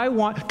what I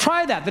want.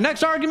 Try that. The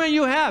next argument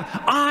you have,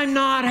 I'm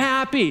not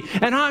happy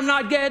and I'm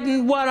not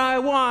getting what I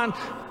want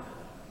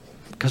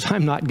because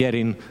I'm not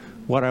getting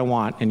what I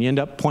want. And you end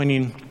up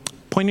pointing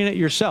at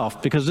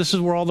yourself, because this is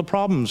where all the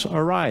problems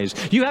arise.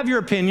 You have your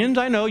opinions.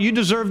 I know you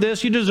deserve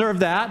this, you deserve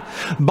that.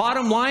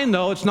 Bottom line,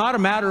 though, it's not a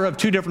matter of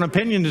two different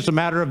opinions. It's a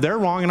matter of they're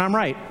wrong and I'm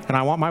right, and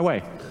I want my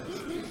way.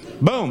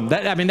 Boom.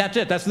 That's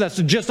it. That's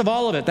the gist of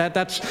all of it.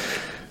 That's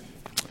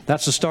the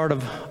start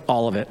of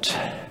all of it.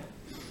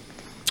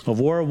 Of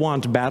war of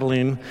want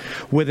battling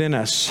within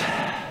us.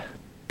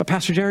 But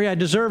Pastor Jerry, I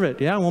deserve it.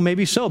 Yeah, well,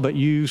 maybe so, but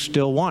you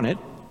still want it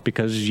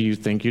because you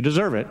think you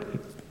deserve it.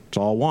 It's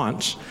all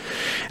wants.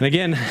 And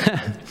again,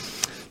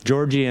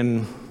 Georgie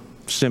and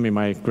Simi,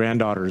 my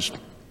granddaughters.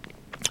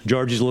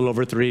 Georgie's a little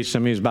over 3.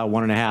 Simi's about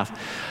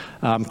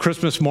 1.5.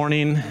 Christmas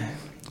morning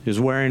is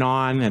wearing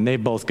on, and they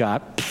both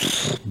got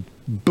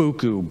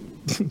buku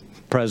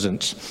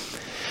presents.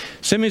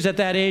 Simi's at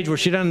that age where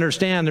she doesn't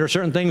understand there are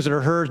certain things that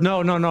are hers.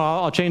 No,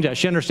 I'll change that.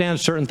 She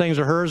understands certain things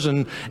are hers,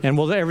 and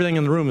well, everything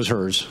in the room is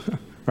hers.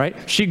 Right?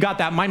 She got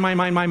that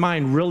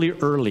mine really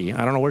early.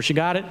 I don't know where she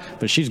got it,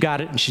 but she's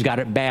got it, and she's got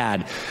it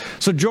bad.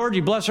 So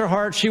Georgie, bless her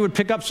heart, she would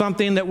pick up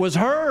something that was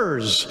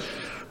hers,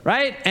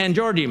 right? And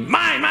Georgie,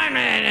 mine,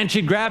 and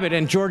she'd grab it,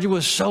 and Georgie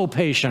was so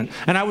patient.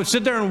 And I would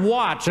sit there and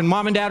watch, and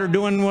Mom and Dad are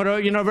doing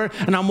whatever,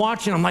 and I'm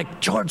watching, I'm like,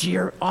 Georgie,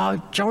 you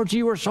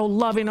are so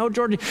loving, oh,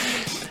 Georgie.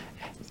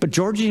 But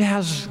Georgie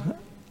has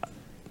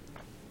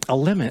a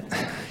limit.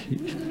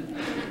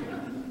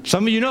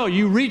 Some of you know,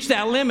 you reach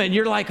that limit,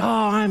 you're like, oh,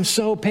 I'm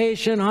so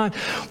patient. And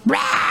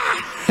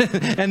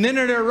then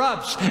it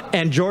erupts,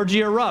 and Georgie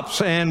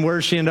erupts, and where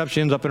she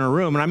ends up in her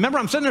room. And I remember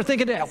I'm sitting there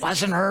thinking, it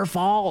wasn't her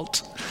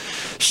fault.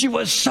 She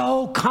was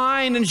so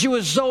kind and she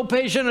was so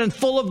patient and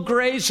full of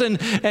grace,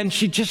 and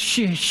she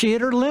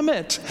hit her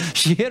limit.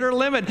 She hit her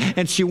limit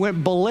and she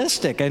went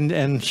ballistic,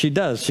 and she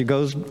does. She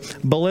goes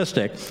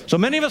ballistic. So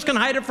many of us can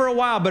hide it for a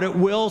while, but it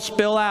will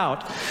spill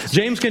out.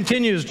 James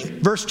continues,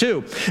 verse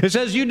 2. It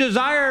says, you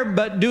desire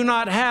but do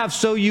not have,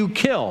 so you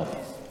kill.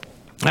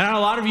 And I know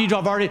a lot of you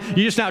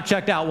you just now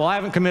checked out, well, I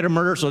haven't committed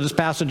murder, so this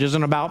passage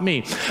isn't about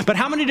me. But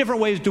how many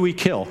different ways do we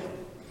kill?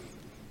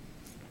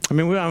 I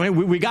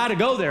mean, we got to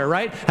go there,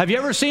 right? Have you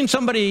ever seen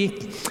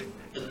somebody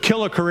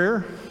kill a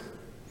career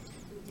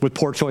with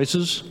poor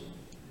choices?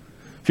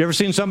 Have you ever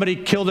seen somebody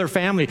kill their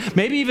family?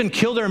 Maybe even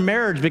kill their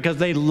marriage because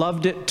they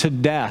loved it to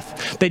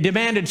death. They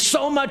demanded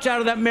so much out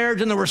of that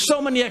marriage, and there were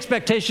so many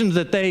expectations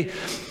that they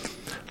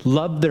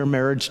loved their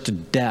marriage to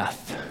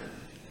death,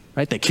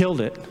 right? They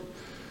killed it.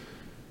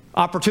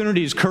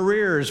 Opportunities,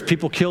 careers,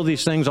 people kill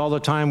these things all the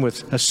time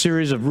with a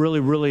series of really,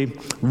 really,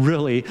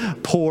 really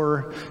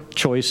poor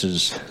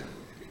choices.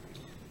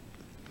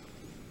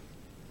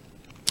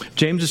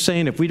 James is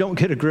saying if we don't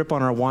get a grip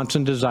on our wants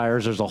and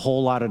desires, there's a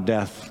whole lot of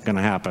death going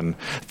to happen.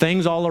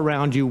 Things all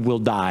around you will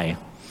die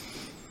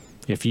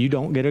if you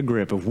don't get a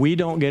grip. If we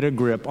don't get a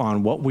grip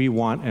on what we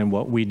want and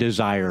what we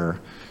desire,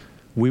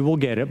 we will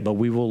get it, but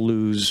we will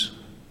lose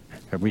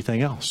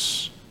everything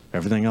else.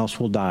 Everything else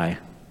will die.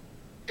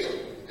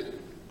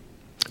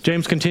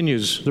 James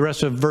continues, the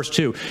rest of verse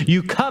 2.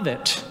 You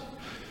covet,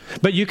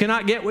 but you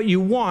cannot get what you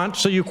want,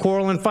 so you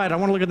quarrel and fight. I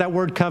want to look at that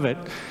word covet.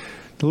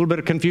 A little bit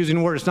of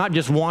confusing word. It's not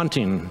just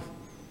wanting,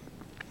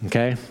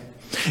 okay?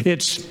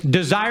 It's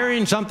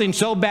desiring something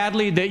so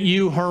badly that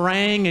you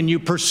harangue and you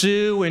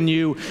pursue and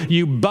you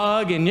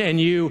bug and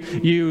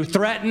you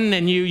threaten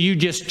and you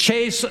just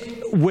chase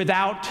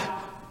without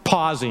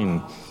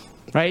pausing,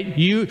 right?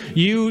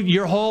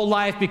 Your whole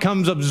life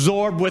becomes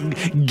absorbed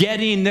with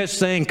getting this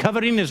thing.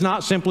 Coveting is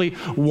not simply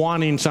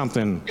wanting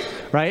something,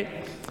 right?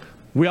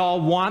 We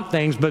all want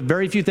things, but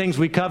very few things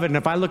we covet. And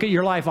if I look at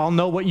your life, I'll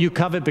know what you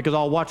covet because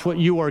I'll watch what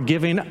you are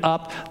giving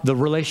up the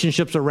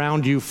relationships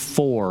around you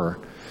for.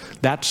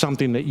 That's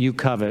something that you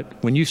covet.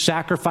 When you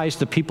sacrifice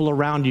the people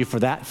around you for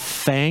that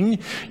thing,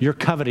 you're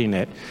coveting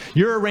it.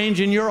 You're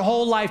arranging your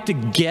whole life to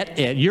get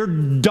it. You're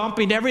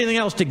dumping everything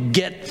else to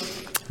get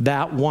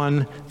that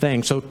one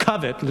thing. So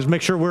covet, let's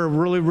make sure we're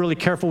really, really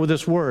careful with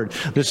this word.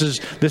 This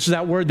is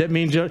that word that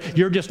means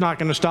you're just not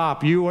going to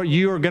stop. You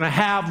are going to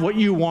have what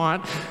you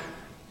want.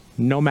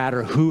 No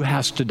matter who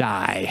has to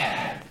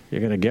die, you're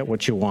going to get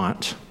what you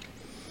want.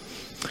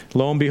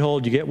 Lo and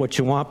behold, you get what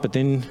you want, but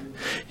then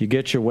you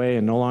get your way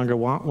and no longer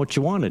want what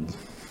you wanted.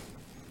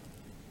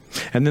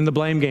 And then the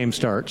blame game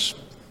starts,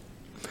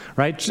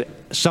 right?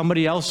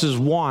 Somebody else's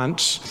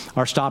wants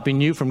are stopping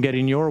you from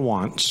getting your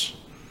wants.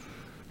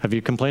 Have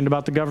you complained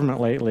about the government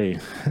lately?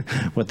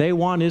 What they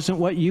want isn't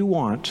what you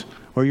want,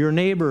 or your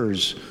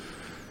neighbors,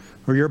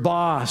 or your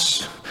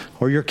boss,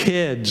 or your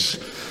kids.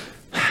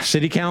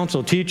 City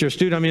council, teacher,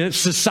 student. I mean, it's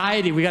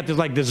society. We got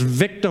this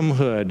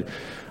victimhood.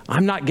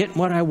 I'm not getting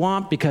what I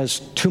want because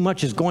too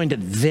much is going to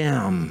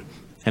them.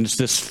 And it's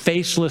this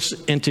faceless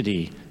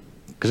entity.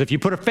 Because if you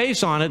put a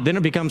face on it, then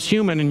it becomes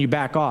human and you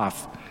back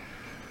off.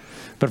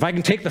 But if I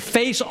can take the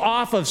face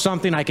off of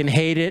something, I can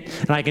hate it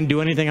and I can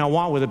do anything I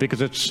want with it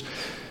because it's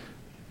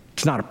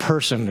not a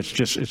person.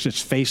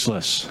 It's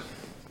faceless.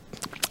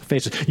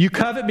 Faceless. You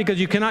covet because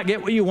you cannot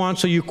get what you want,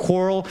 so you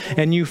quarrel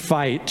and you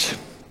fight.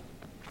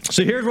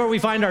 So here's where we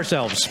find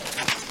ourselves,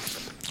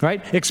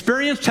 right?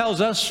 Experience tells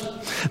us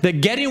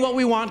that getting what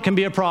we want can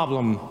be a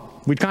problem.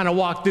 We kind of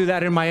walked through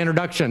that in my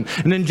introduction.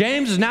 And then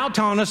James is now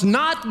telling us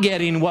not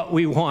getting what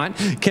we want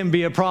can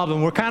be a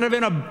problem. We're kind of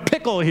in a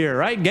pickle here,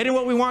 right? Getting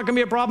what we want can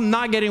be a problem.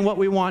 Not getting what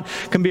we want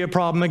can be a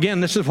problem. Again,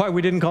 this is why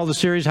we didn't call the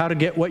series How to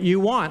Get What You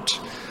Want.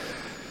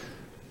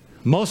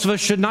 Most of us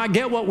should not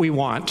get what we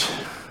want.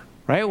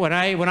 Right? When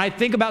I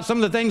think about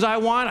some of the things I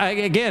want,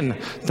 again,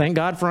 thank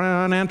God for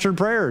unanswered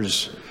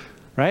prayers.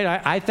 Right?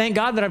 I thank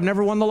God that I've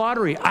never won the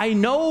lottery. I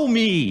know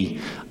me.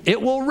 It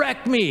will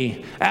wreck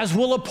me, as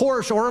will a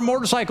Porsche or a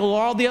motorcycle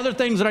or all the other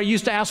things that I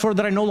used to ask for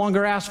that I no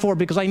longer ask for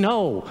because I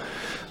know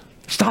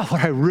it's not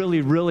what I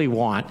really, really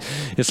want.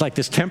 It's like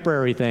this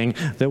temporary thing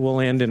that will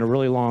end in a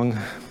really long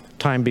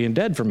time being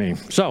dead for me.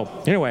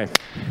 So, anyway,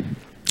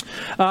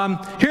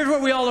 here's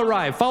where we all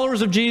arrive.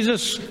 Followers of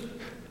Jesus,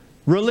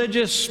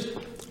 religious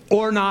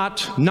or not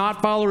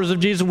followers of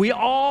Jesus, we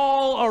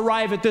all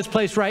arrive at this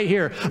place right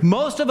here.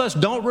 Most of us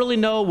don't really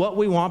know what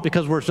we want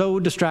because we're so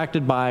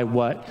distracted by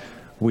what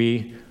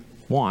we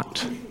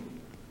want.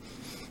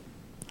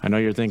 I know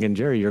you're thinking,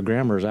 Jerry, your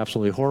grammar is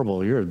absolutely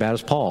horrible. You're as bad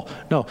as Paul.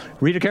 No,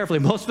 read it carefully.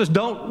 Most of us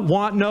don't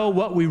know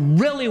what we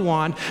really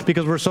want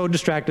because we're so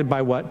distracted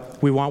by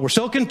what we want. We're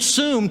so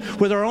consumed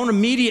with our own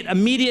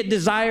immediate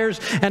desires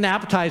and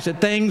appetites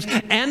at things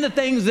and the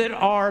things that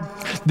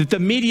the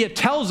media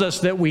tells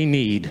us that we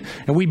need.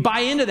 And we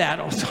buy into that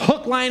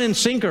hook, line, and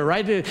sinker,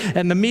 right?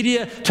 And the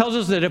media tells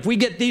us that if we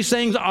get these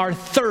things, our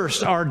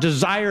thirst, our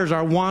desires,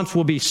 our wants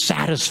will be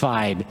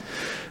satisfied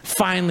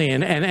finally.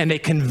 And they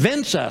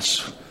convince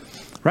us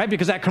right?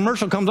 Because that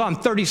commercial comes on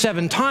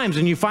 37 times,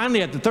 and you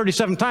finally, at the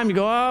 37th time, you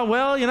go, oh,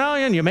 well,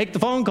 and you make the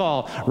phone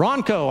call.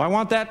 Ronco, I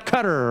want that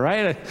cutter,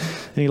 right?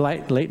 Any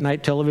late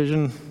night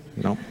television?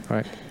 No,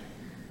 right?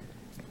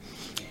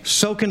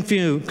 So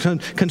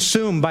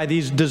consumed by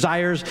these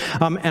desires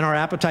and our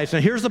appetites. Now,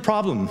 here's the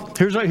problem.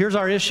 Here's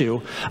our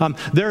issue.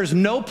 There is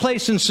no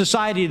place in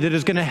society that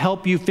is going to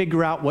help you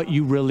figure out what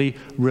you really,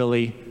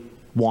 really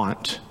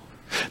want.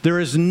 There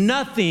is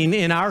nothing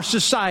in our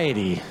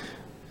society,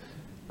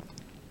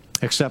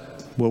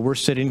 except where we're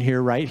sitting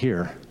here, right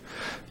here.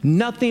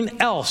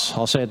 Nothing else,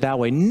 I'll say it that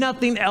way,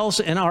 nothing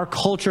else in our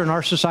culture and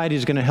our society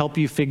is going to help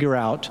you figure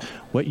out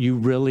what you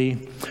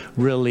really,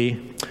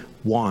 really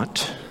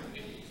want.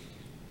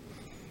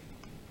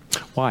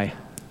 Why?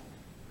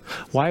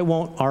 Why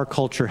won't our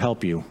culture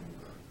help you?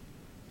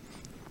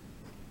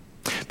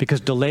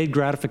 Because delayed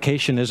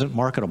gratification isn't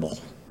marketable.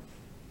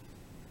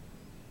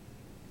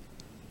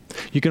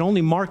 You can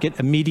only market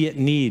immediate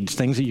needs,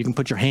 things that you can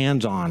put your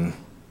hands on,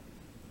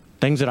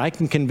 things that I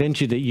can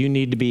convince you that you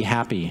need to be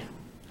happy.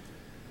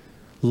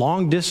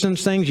 Long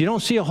distance things, you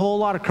don't see a whole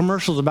lot of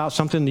commercials about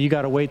something that you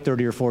got to wait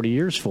 30 or 40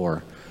 years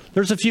for.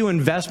 There's a few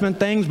investment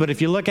things, but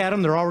if you look at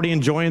them, they're already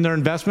enjoying their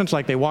investments,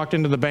 like they walked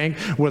into the bank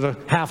with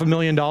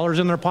 $500,000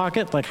 in their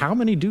pocket. Like, how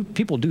many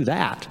people do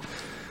that?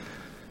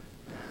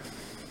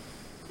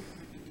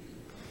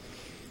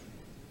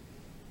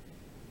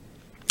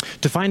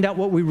 To find out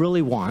what we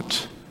really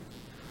want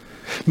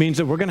means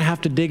that we're going to have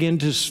to dig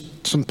into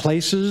some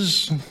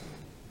places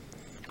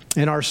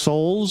in our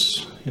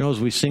souls.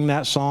 As we sing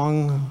that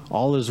song,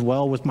 All Is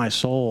Well With My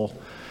Soul.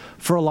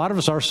 For a lot of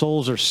us, our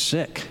souls are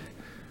sick.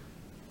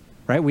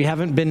 Right? We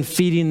haven't been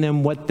feeding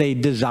them what they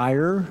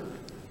desire.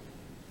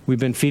 We've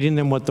been feeding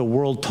them what the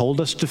world told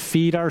us to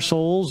feed our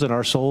souls, and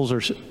our souls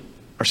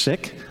are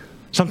sick.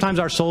 Sometimes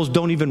our souls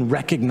don't even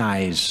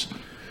recognize.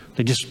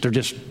 They're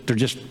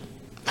just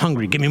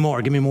hungry. Give me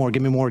more, give me more,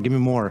 give me more, give me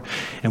more.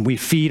 And we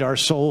feed our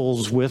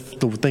souls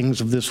with the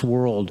things of this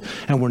world,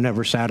 and we're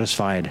never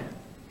satisfied.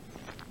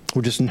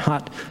 We're just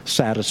not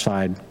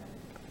satisfied.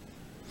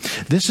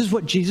 This is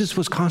what Jesus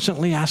was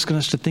constantly asking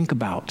us to think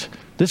about.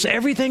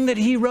 Everything that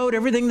he wrote,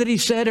 everything that he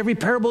said, every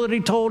parable that he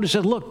told, he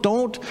said, look,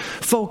 don't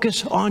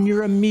focus on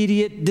your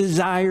immediate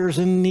desires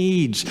and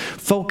needs.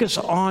 Focus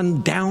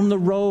on down the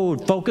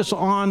road. Focus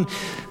on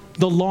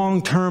the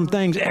long-term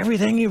things.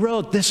 Everything he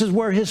wrote, this is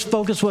where his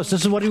focus was.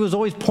 This is what he was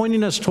always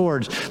pointing us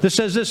towards. This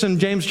says this in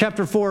James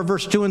chapter 4,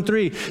 verse 2 and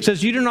 3. It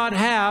says, you do not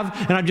have,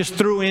 and I just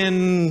threw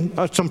in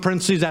some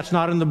parentheses, that's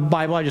not in the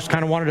Bible. I just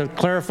kind of wanted to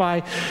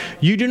clarify.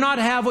 You do not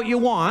have what you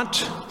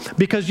want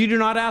because you do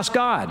not ask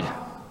God.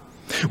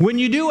 When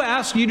you do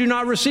ask, you do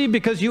not receive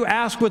because you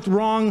ask with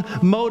wrong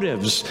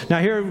motives. Now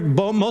here,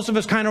 most of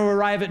us kind of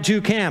arrive at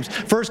two camps.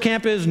 First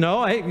camp is, no,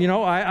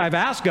 I've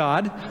asked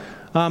God,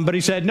 but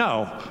he said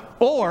no.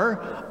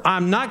 Or,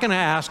 I'm not going to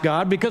ask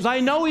God because I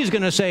know he's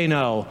going to say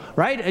no,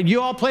 right?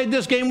 You all played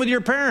this game with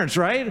your parents,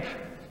 right?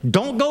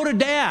 Don't go to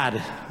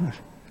dad,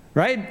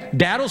 right?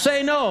 Dad will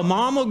say no.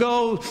 Mom will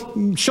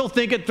go, she'll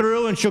think it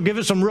through and she'll give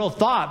it some real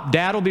thought.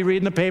 Dad will be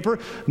reading the paper.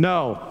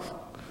 No.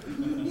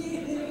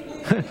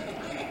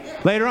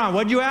 Later on,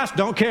 what'd you ask?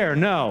 Don't care.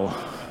 No.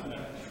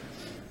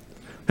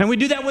 And we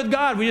do that with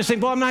God. We just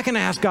think, well, I'm not going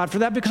to ask God for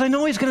that because I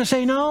know he's going to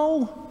say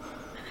no.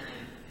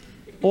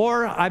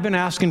 Or I've been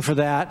asking for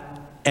that,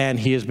 and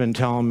he has been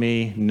telling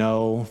me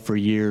no for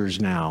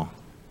years now.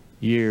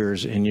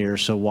 Years and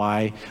years. So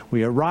why?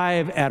 We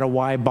arrive at a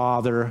why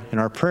bother in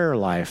our prayer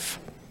life.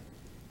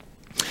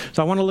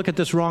 So I want to look at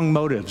this wrong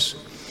motives.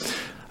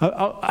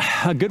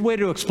 A good way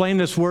to explain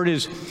this word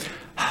is,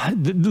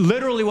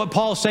 literally what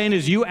Paul's saying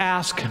is you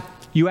ask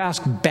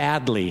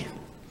badly,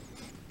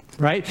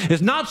 right?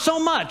 It's not so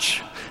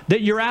much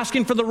that you're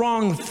asking for the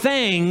wrong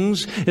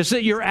things, it's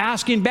that you're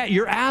asking bad.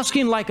 You're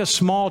asking like a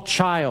small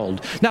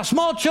child. Now,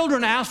 small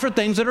children ask for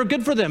things that are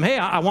good for them. Hey,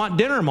 I want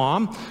dinner,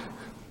 Mom.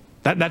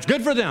 That's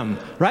good for them,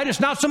 right? It's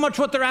not so much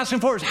what they're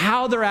asking for, it's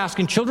how they're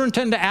asking. Children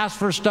tend to ask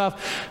for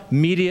stuff,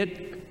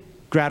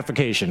 immediate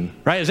gratification,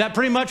 right? Is that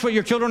pretty much what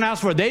your children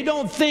ask for? They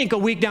don't think a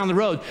week down the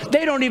road.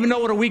 They don't even know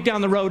what a week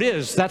down the road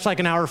is. That's like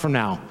an hour from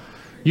now.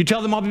 You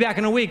tell them I'll be back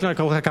in a week. They're like,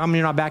 oh, how come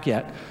you're not back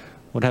yet?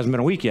 Well, it hasn't been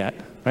a week yet,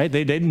 right?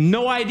 They had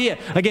no idea.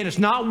 Again, it's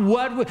not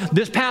what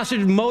this passage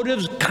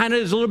motives kind of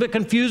is a little bit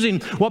confusing.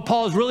 What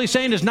Paul is really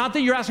saying is not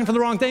that you're asking for the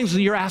wrong things,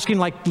 you're asking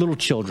like little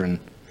children.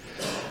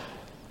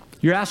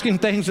 You're asking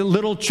things that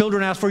little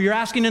children ask for. You're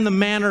asking in the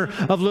manner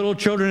of little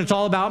children. It's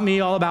all about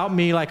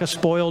me, like a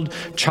spoiled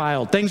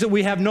child. Things that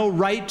we have no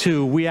right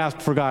to, we ask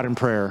for God in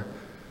prayer.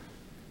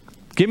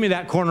 Give me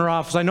that corner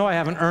office. I know I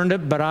haven't earned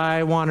it, but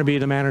I want to be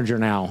the manager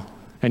now.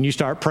 And you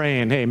start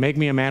praying, hey, make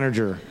me a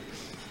manager.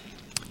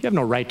 You have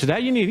no right to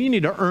that. You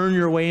need to earn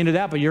your way into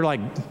that, but you're like,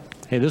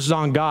 hey, this is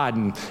on God.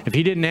 And if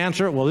he didn't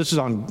answer it, well, this is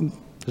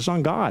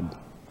on God.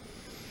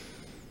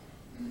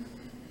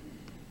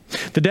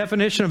 The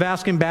definition of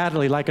asking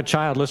badly like a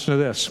child, listen to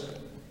this.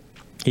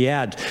 He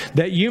adds,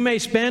 that you may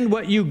spend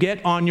what you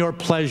get on your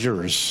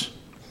pleasures.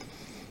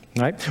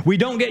 Right? We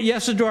don't get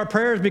yeses to our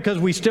prayers because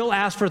we still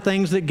ask for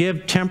things that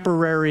give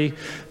temporary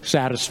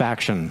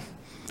satisfaction.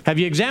 Have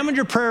you examined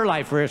your prayer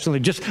life recently?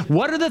 Just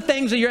what are the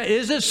things that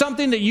is it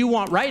something that you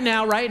want right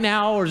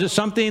now, or is it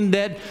something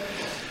that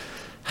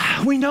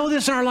we know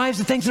this in our lives,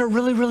 the things that are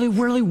really, really,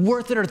 really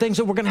worth it are things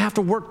that we're going to have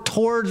to work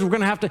towards. It's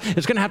going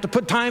to have to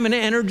put time and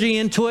energy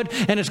into it,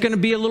 and it's going to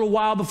be a little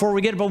while before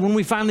we get it. But when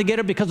we finally get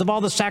it, because of all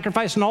the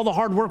sacrifice and all the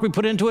hard work we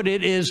put into it,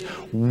 it is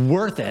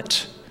worth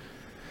it.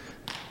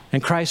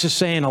 And Christ is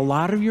saying a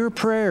lot of your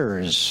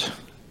prayers,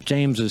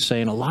 James is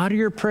saying, a lot of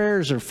your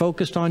prayers are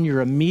focused on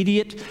your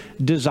immediate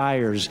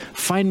desires.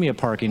 Find me a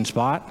parking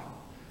spot.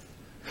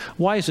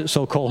 Why is it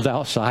so cold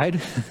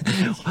outside?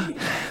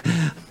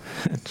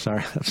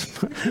 Sorry,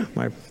 that's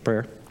my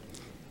prayer.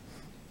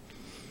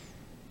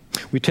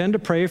 We tend to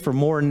pray for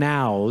more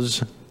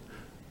nows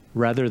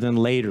rather than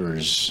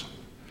laters.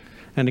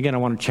 And again, I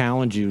want to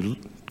challenge you,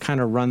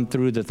 kind of run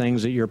through the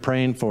things that you're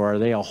praying for. Are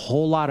they a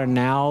whole lot of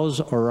nows,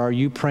 or are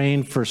you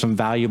praying for some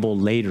valuable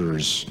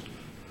laters?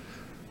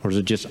 Or is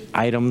it just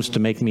items to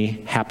make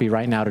me happy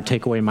right now, to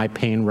take away my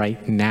pain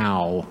right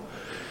now?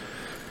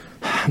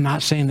 I'm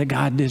not saying that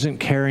God isn't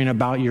caring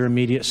about your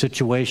immediate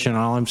situation.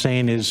 All I'm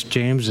saying is,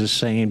 James is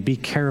saying, be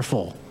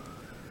careful.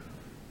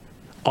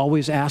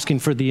 Always asking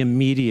for the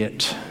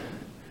immediate.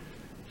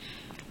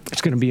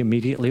 It's going to be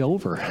immediately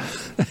over.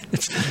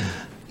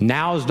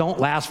 Nows don't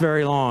last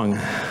very long.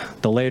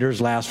 The laters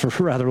last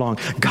for rather long.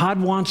 God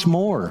wants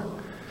more.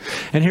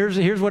 And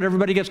here's what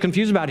everybody gets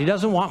confused about. He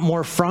doesn't want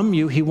more from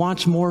you. He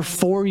wants more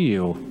for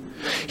you.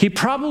 He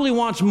probably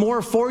wants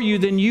more for you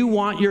than you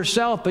want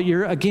yourself, but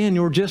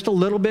you're just a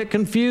little bit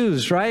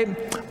confused, right?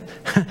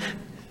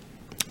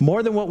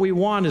 More than what we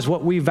want is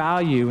what we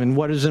value and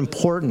what is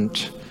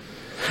important.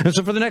 And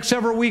so for the next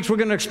several weeks, we're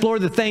going to explore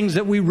the things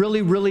that we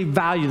really, really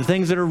value, the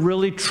things that are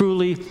really,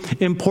 truly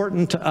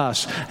important to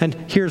us. And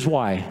here's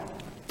why,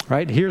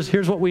 right?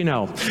 Here's what we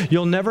know.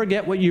 You'll never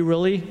get what you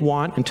really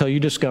want until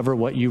you discover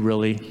what you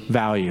really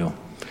value.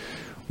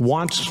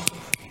 Wants,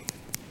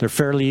 they're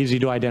fairly easy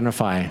to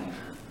identify.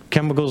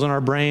 Chemicals in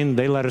our brain,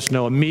 they let us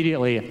know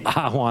immediately,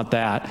 I want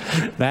that.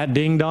 That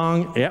ding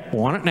dong, yep,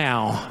 want it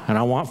now. And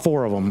I want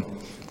 4 of them.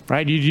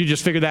 Right? You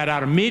just figure that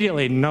out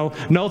immediately. No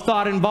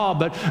thought involved.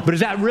 But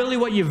is that really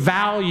what you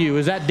value?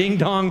 Is that ding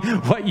dong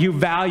what you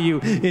value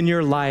in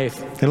your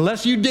life?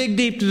 Unless you dig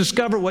deep to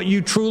discover what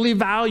you truly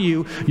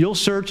value, you'll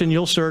search and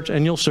you'll search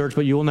and you'll search,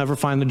 but you will never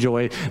find the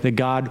joy that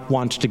God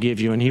wants to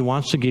give you. And He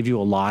wants to give you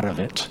a lot of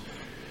it.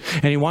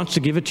 And He wants to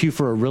give it to you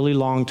for a really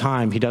long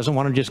time. He doesn't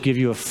want to just give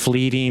you a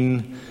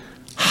fleeting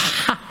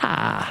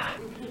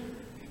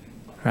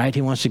right?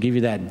 He wants to give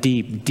you that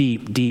deep,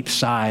 deep, deep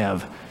sigh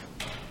of,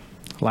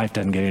 life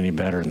doesn't get any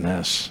better than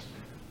this.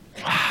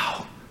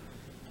 Wow.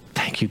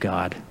 Thank you,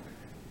 God.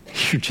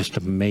 You're just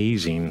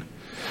amazing.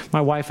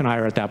 My wife and I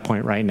are at that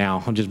point right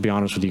now. I'll just be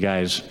honest with you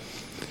guys.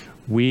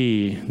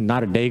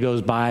 Not a day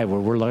goes by where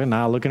we're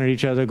looking at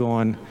each other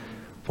going,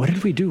 what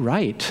did we do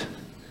right?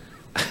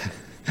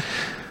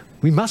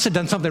 We must have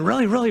done something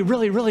really, really,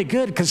 really, really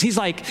good, because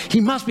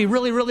he must be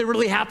really, really,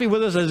 really happy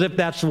with us, as if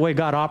that's the way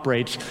God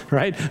operates,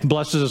 right?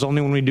 Blesses us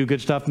only when we do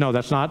good stuff. No,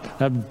 that's not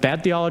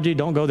bad theology.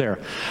 Don't go there.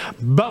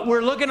 But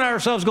we're looking at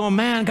ourselves going,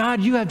 man,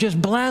 God, you have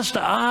just blessed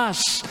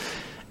us.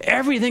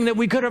 Everything that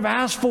we could have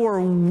asked for,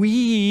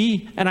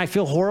 and I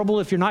feel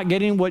horrible if you're not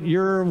getting what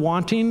you're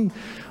wanting.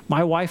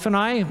 My wife and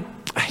I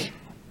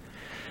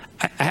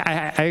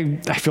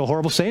feel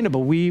horrible saying it, but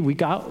we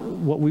got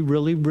what we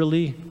really,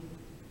 really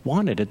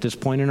wanted at this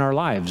point in our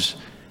lives.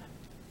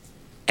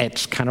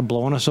 It's kind of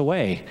blowing us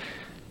away.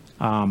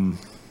 Again,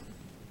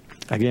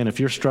 if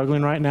you're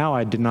struggling right now,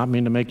 I did not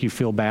mean to make you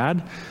feel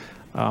bad.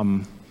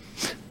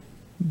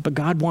 But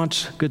God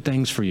wants good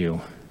things for you.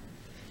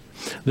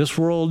 This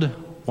world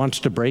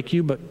wants to break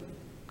you, but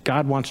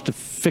God wants to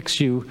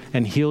fix you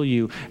and heal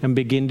you and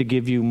begin to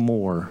give you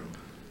more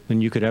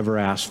than you could ever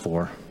ask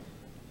for.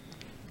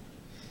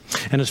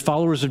 And as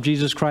followers of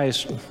Jesus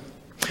Christ,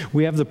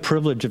 we have the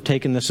privilege of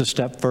taking this a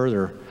step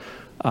further.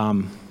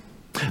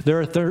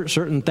 There are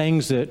certain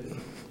things that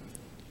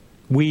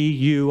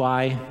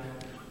I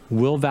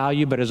will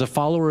value, but as a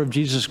follower of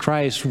Jesus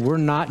Christ, we're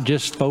not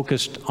just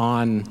focused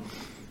on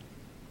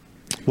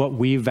what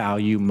we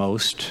value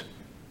most.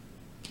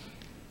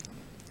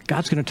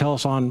 God's going to tell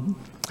us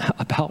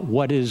about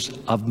what is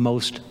of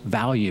most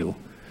value.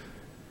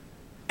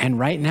 And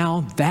right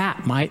now,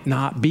 that might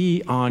not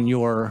be on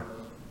your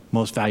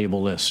most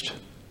valuable list.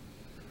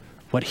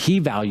 What He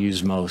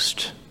values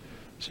most.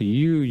 So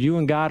you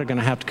and God are going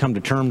to have to come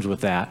to terms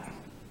with that.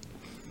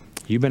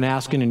 You've been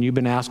asking and you've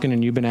been asking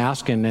and you've been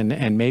asking,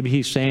 and maybe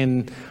He's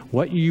saying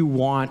what you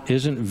want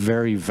isn't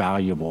very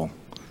valuable.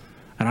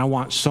 And I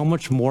want so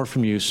much more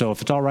from you, so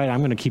if it's all right, I'm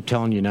going to keep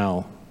telling you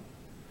no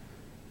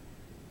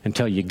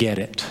until you get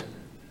it.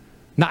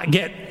 Not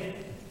get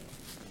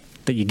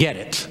that you get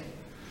it.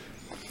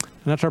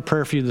 And that's our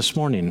prayer for you this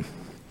morning.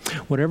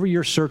 Whatever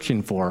you're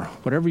searching for,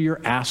 whatever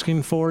you're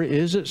asking for,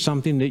 is it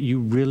something that you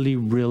really,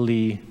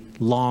 really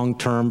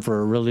long-term,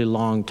 for a really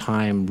long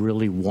time,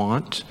 really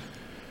want?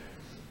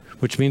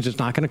 which means it's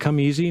not going to come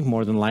easy,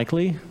 more than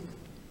likely.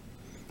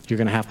 You're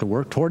going to have to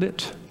work toward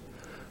it.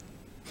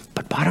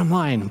 But bottom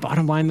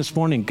line this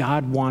morning,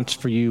 God wants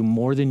for you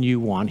more than you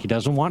want. He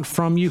doesn't want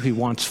from you, he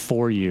wants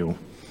for you.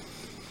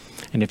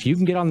 And if you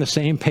can get on the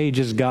same page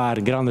as God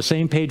and get on the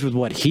same page with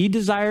what he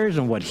desires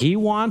and what he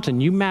wants,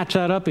 and you match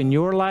that up in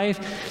your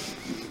life,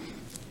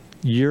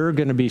 you're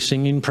going to be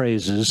singing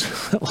praises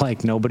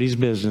like nobody's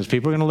business.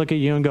 People are going to look at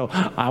you and go,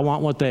 I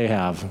want what they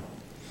have.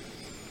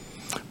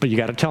 But you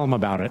got to tell them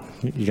about it.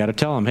 You got to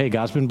tell them, hey,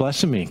 God's been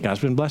blessing me. God's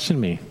been blessing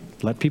me.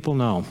 Let people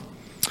know.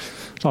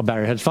 So I'll bow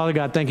your heads. Father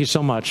God, thank you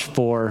so much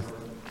for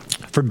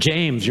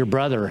James, your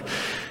brother,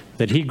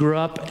 that he grew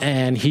up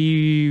and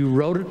he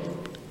wrote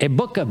a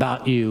book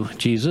about you,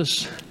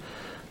 Jesus.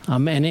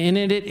 And in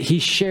it, he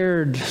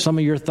shared some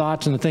of your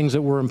thoughts and the things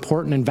that were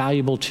important and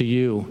valuable to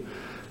you.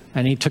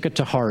 And he took it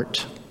to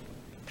heart.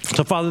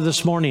 So, Father,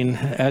 this morning,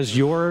 as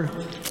your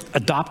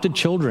adopted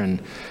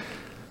children,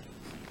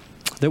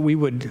 that we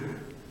would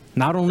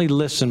not only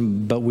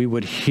listen, but we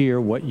would hear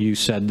what you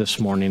said this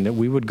morning, that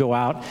we would go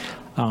out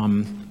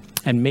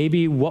and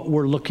maybe what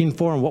we're looking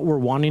for and what we're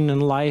wanting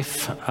in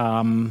life,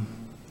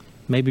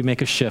 maybe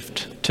make a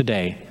shift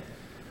today.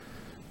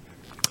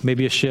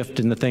 Maybe a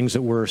shift in the things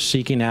that we're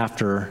seeking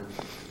after,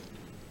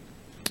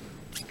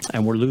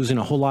 and we're losing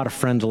a whole lot of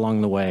friends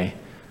along the way.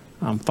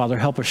 Father,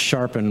 help us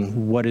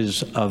sharpen what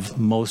is of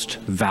most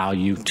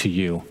value to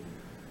you.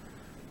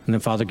 And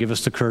then, Father, give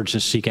us the courage to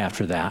seek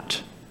after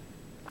that.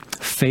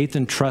 Faith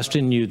and trust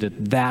in you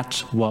that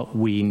that's what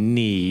we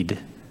need.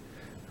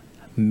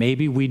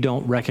 Maybe we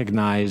don't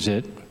recognize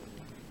it,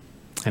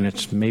 and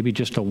it's maybe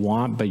just a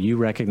want, but you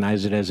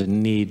recognize it as a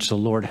need. So,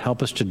 Lord,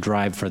 help us to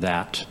drive for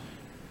that.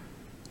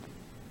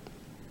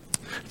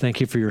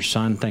 Thank you for your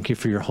Son. Thank you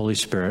for your Holy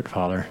Spirit,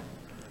 Father.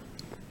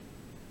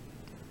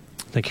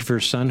 Thank you for your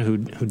Son who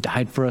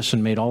died for us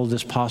and made all of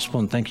this possible.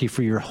 And thank you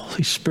for your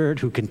Holy Spirit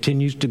who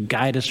continues to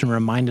guide us and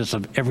remind us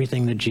of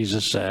everything that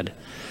Jesus said.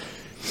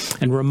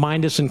 And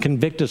remind us and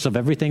convict us of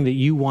everything that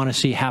you want to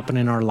see happen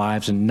in our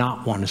lives and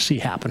not want to see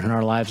happen in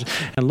our lives.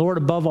 And Lord,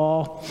 above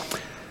all,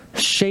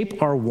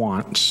 shape our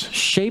wants,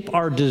 shape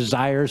our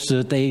desires so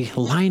that they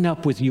line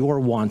up with your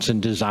wants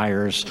and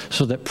desires,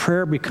 so that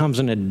prayer becomes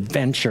an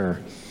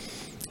adventure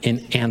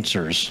in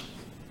answers.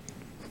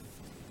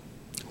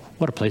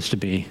 What a place to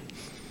be.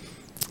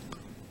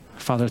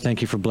 Father,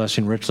 thank you for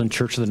blessing Richland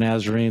Church of the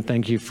Nazarene.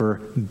 Thank you for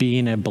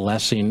being a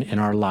blessing in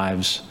our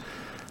lives.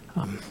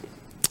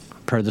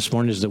 Prayer this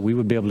morning is that we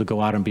would be able to go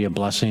out and be a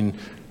blessing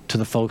to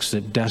the folks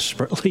that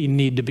desperately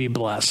need to be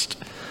blessed.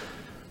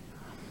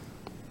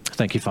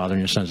 Thank you, Father.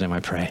 In your Son's name I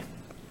pray.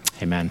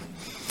 Amen.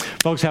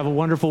 Folks, have a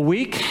wonderful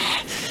week.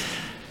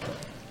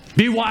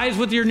 Be wise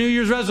with your New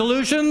Year's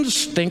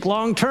resolutions. Think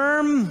long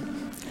term.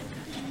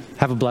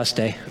 Have a blessed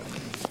day.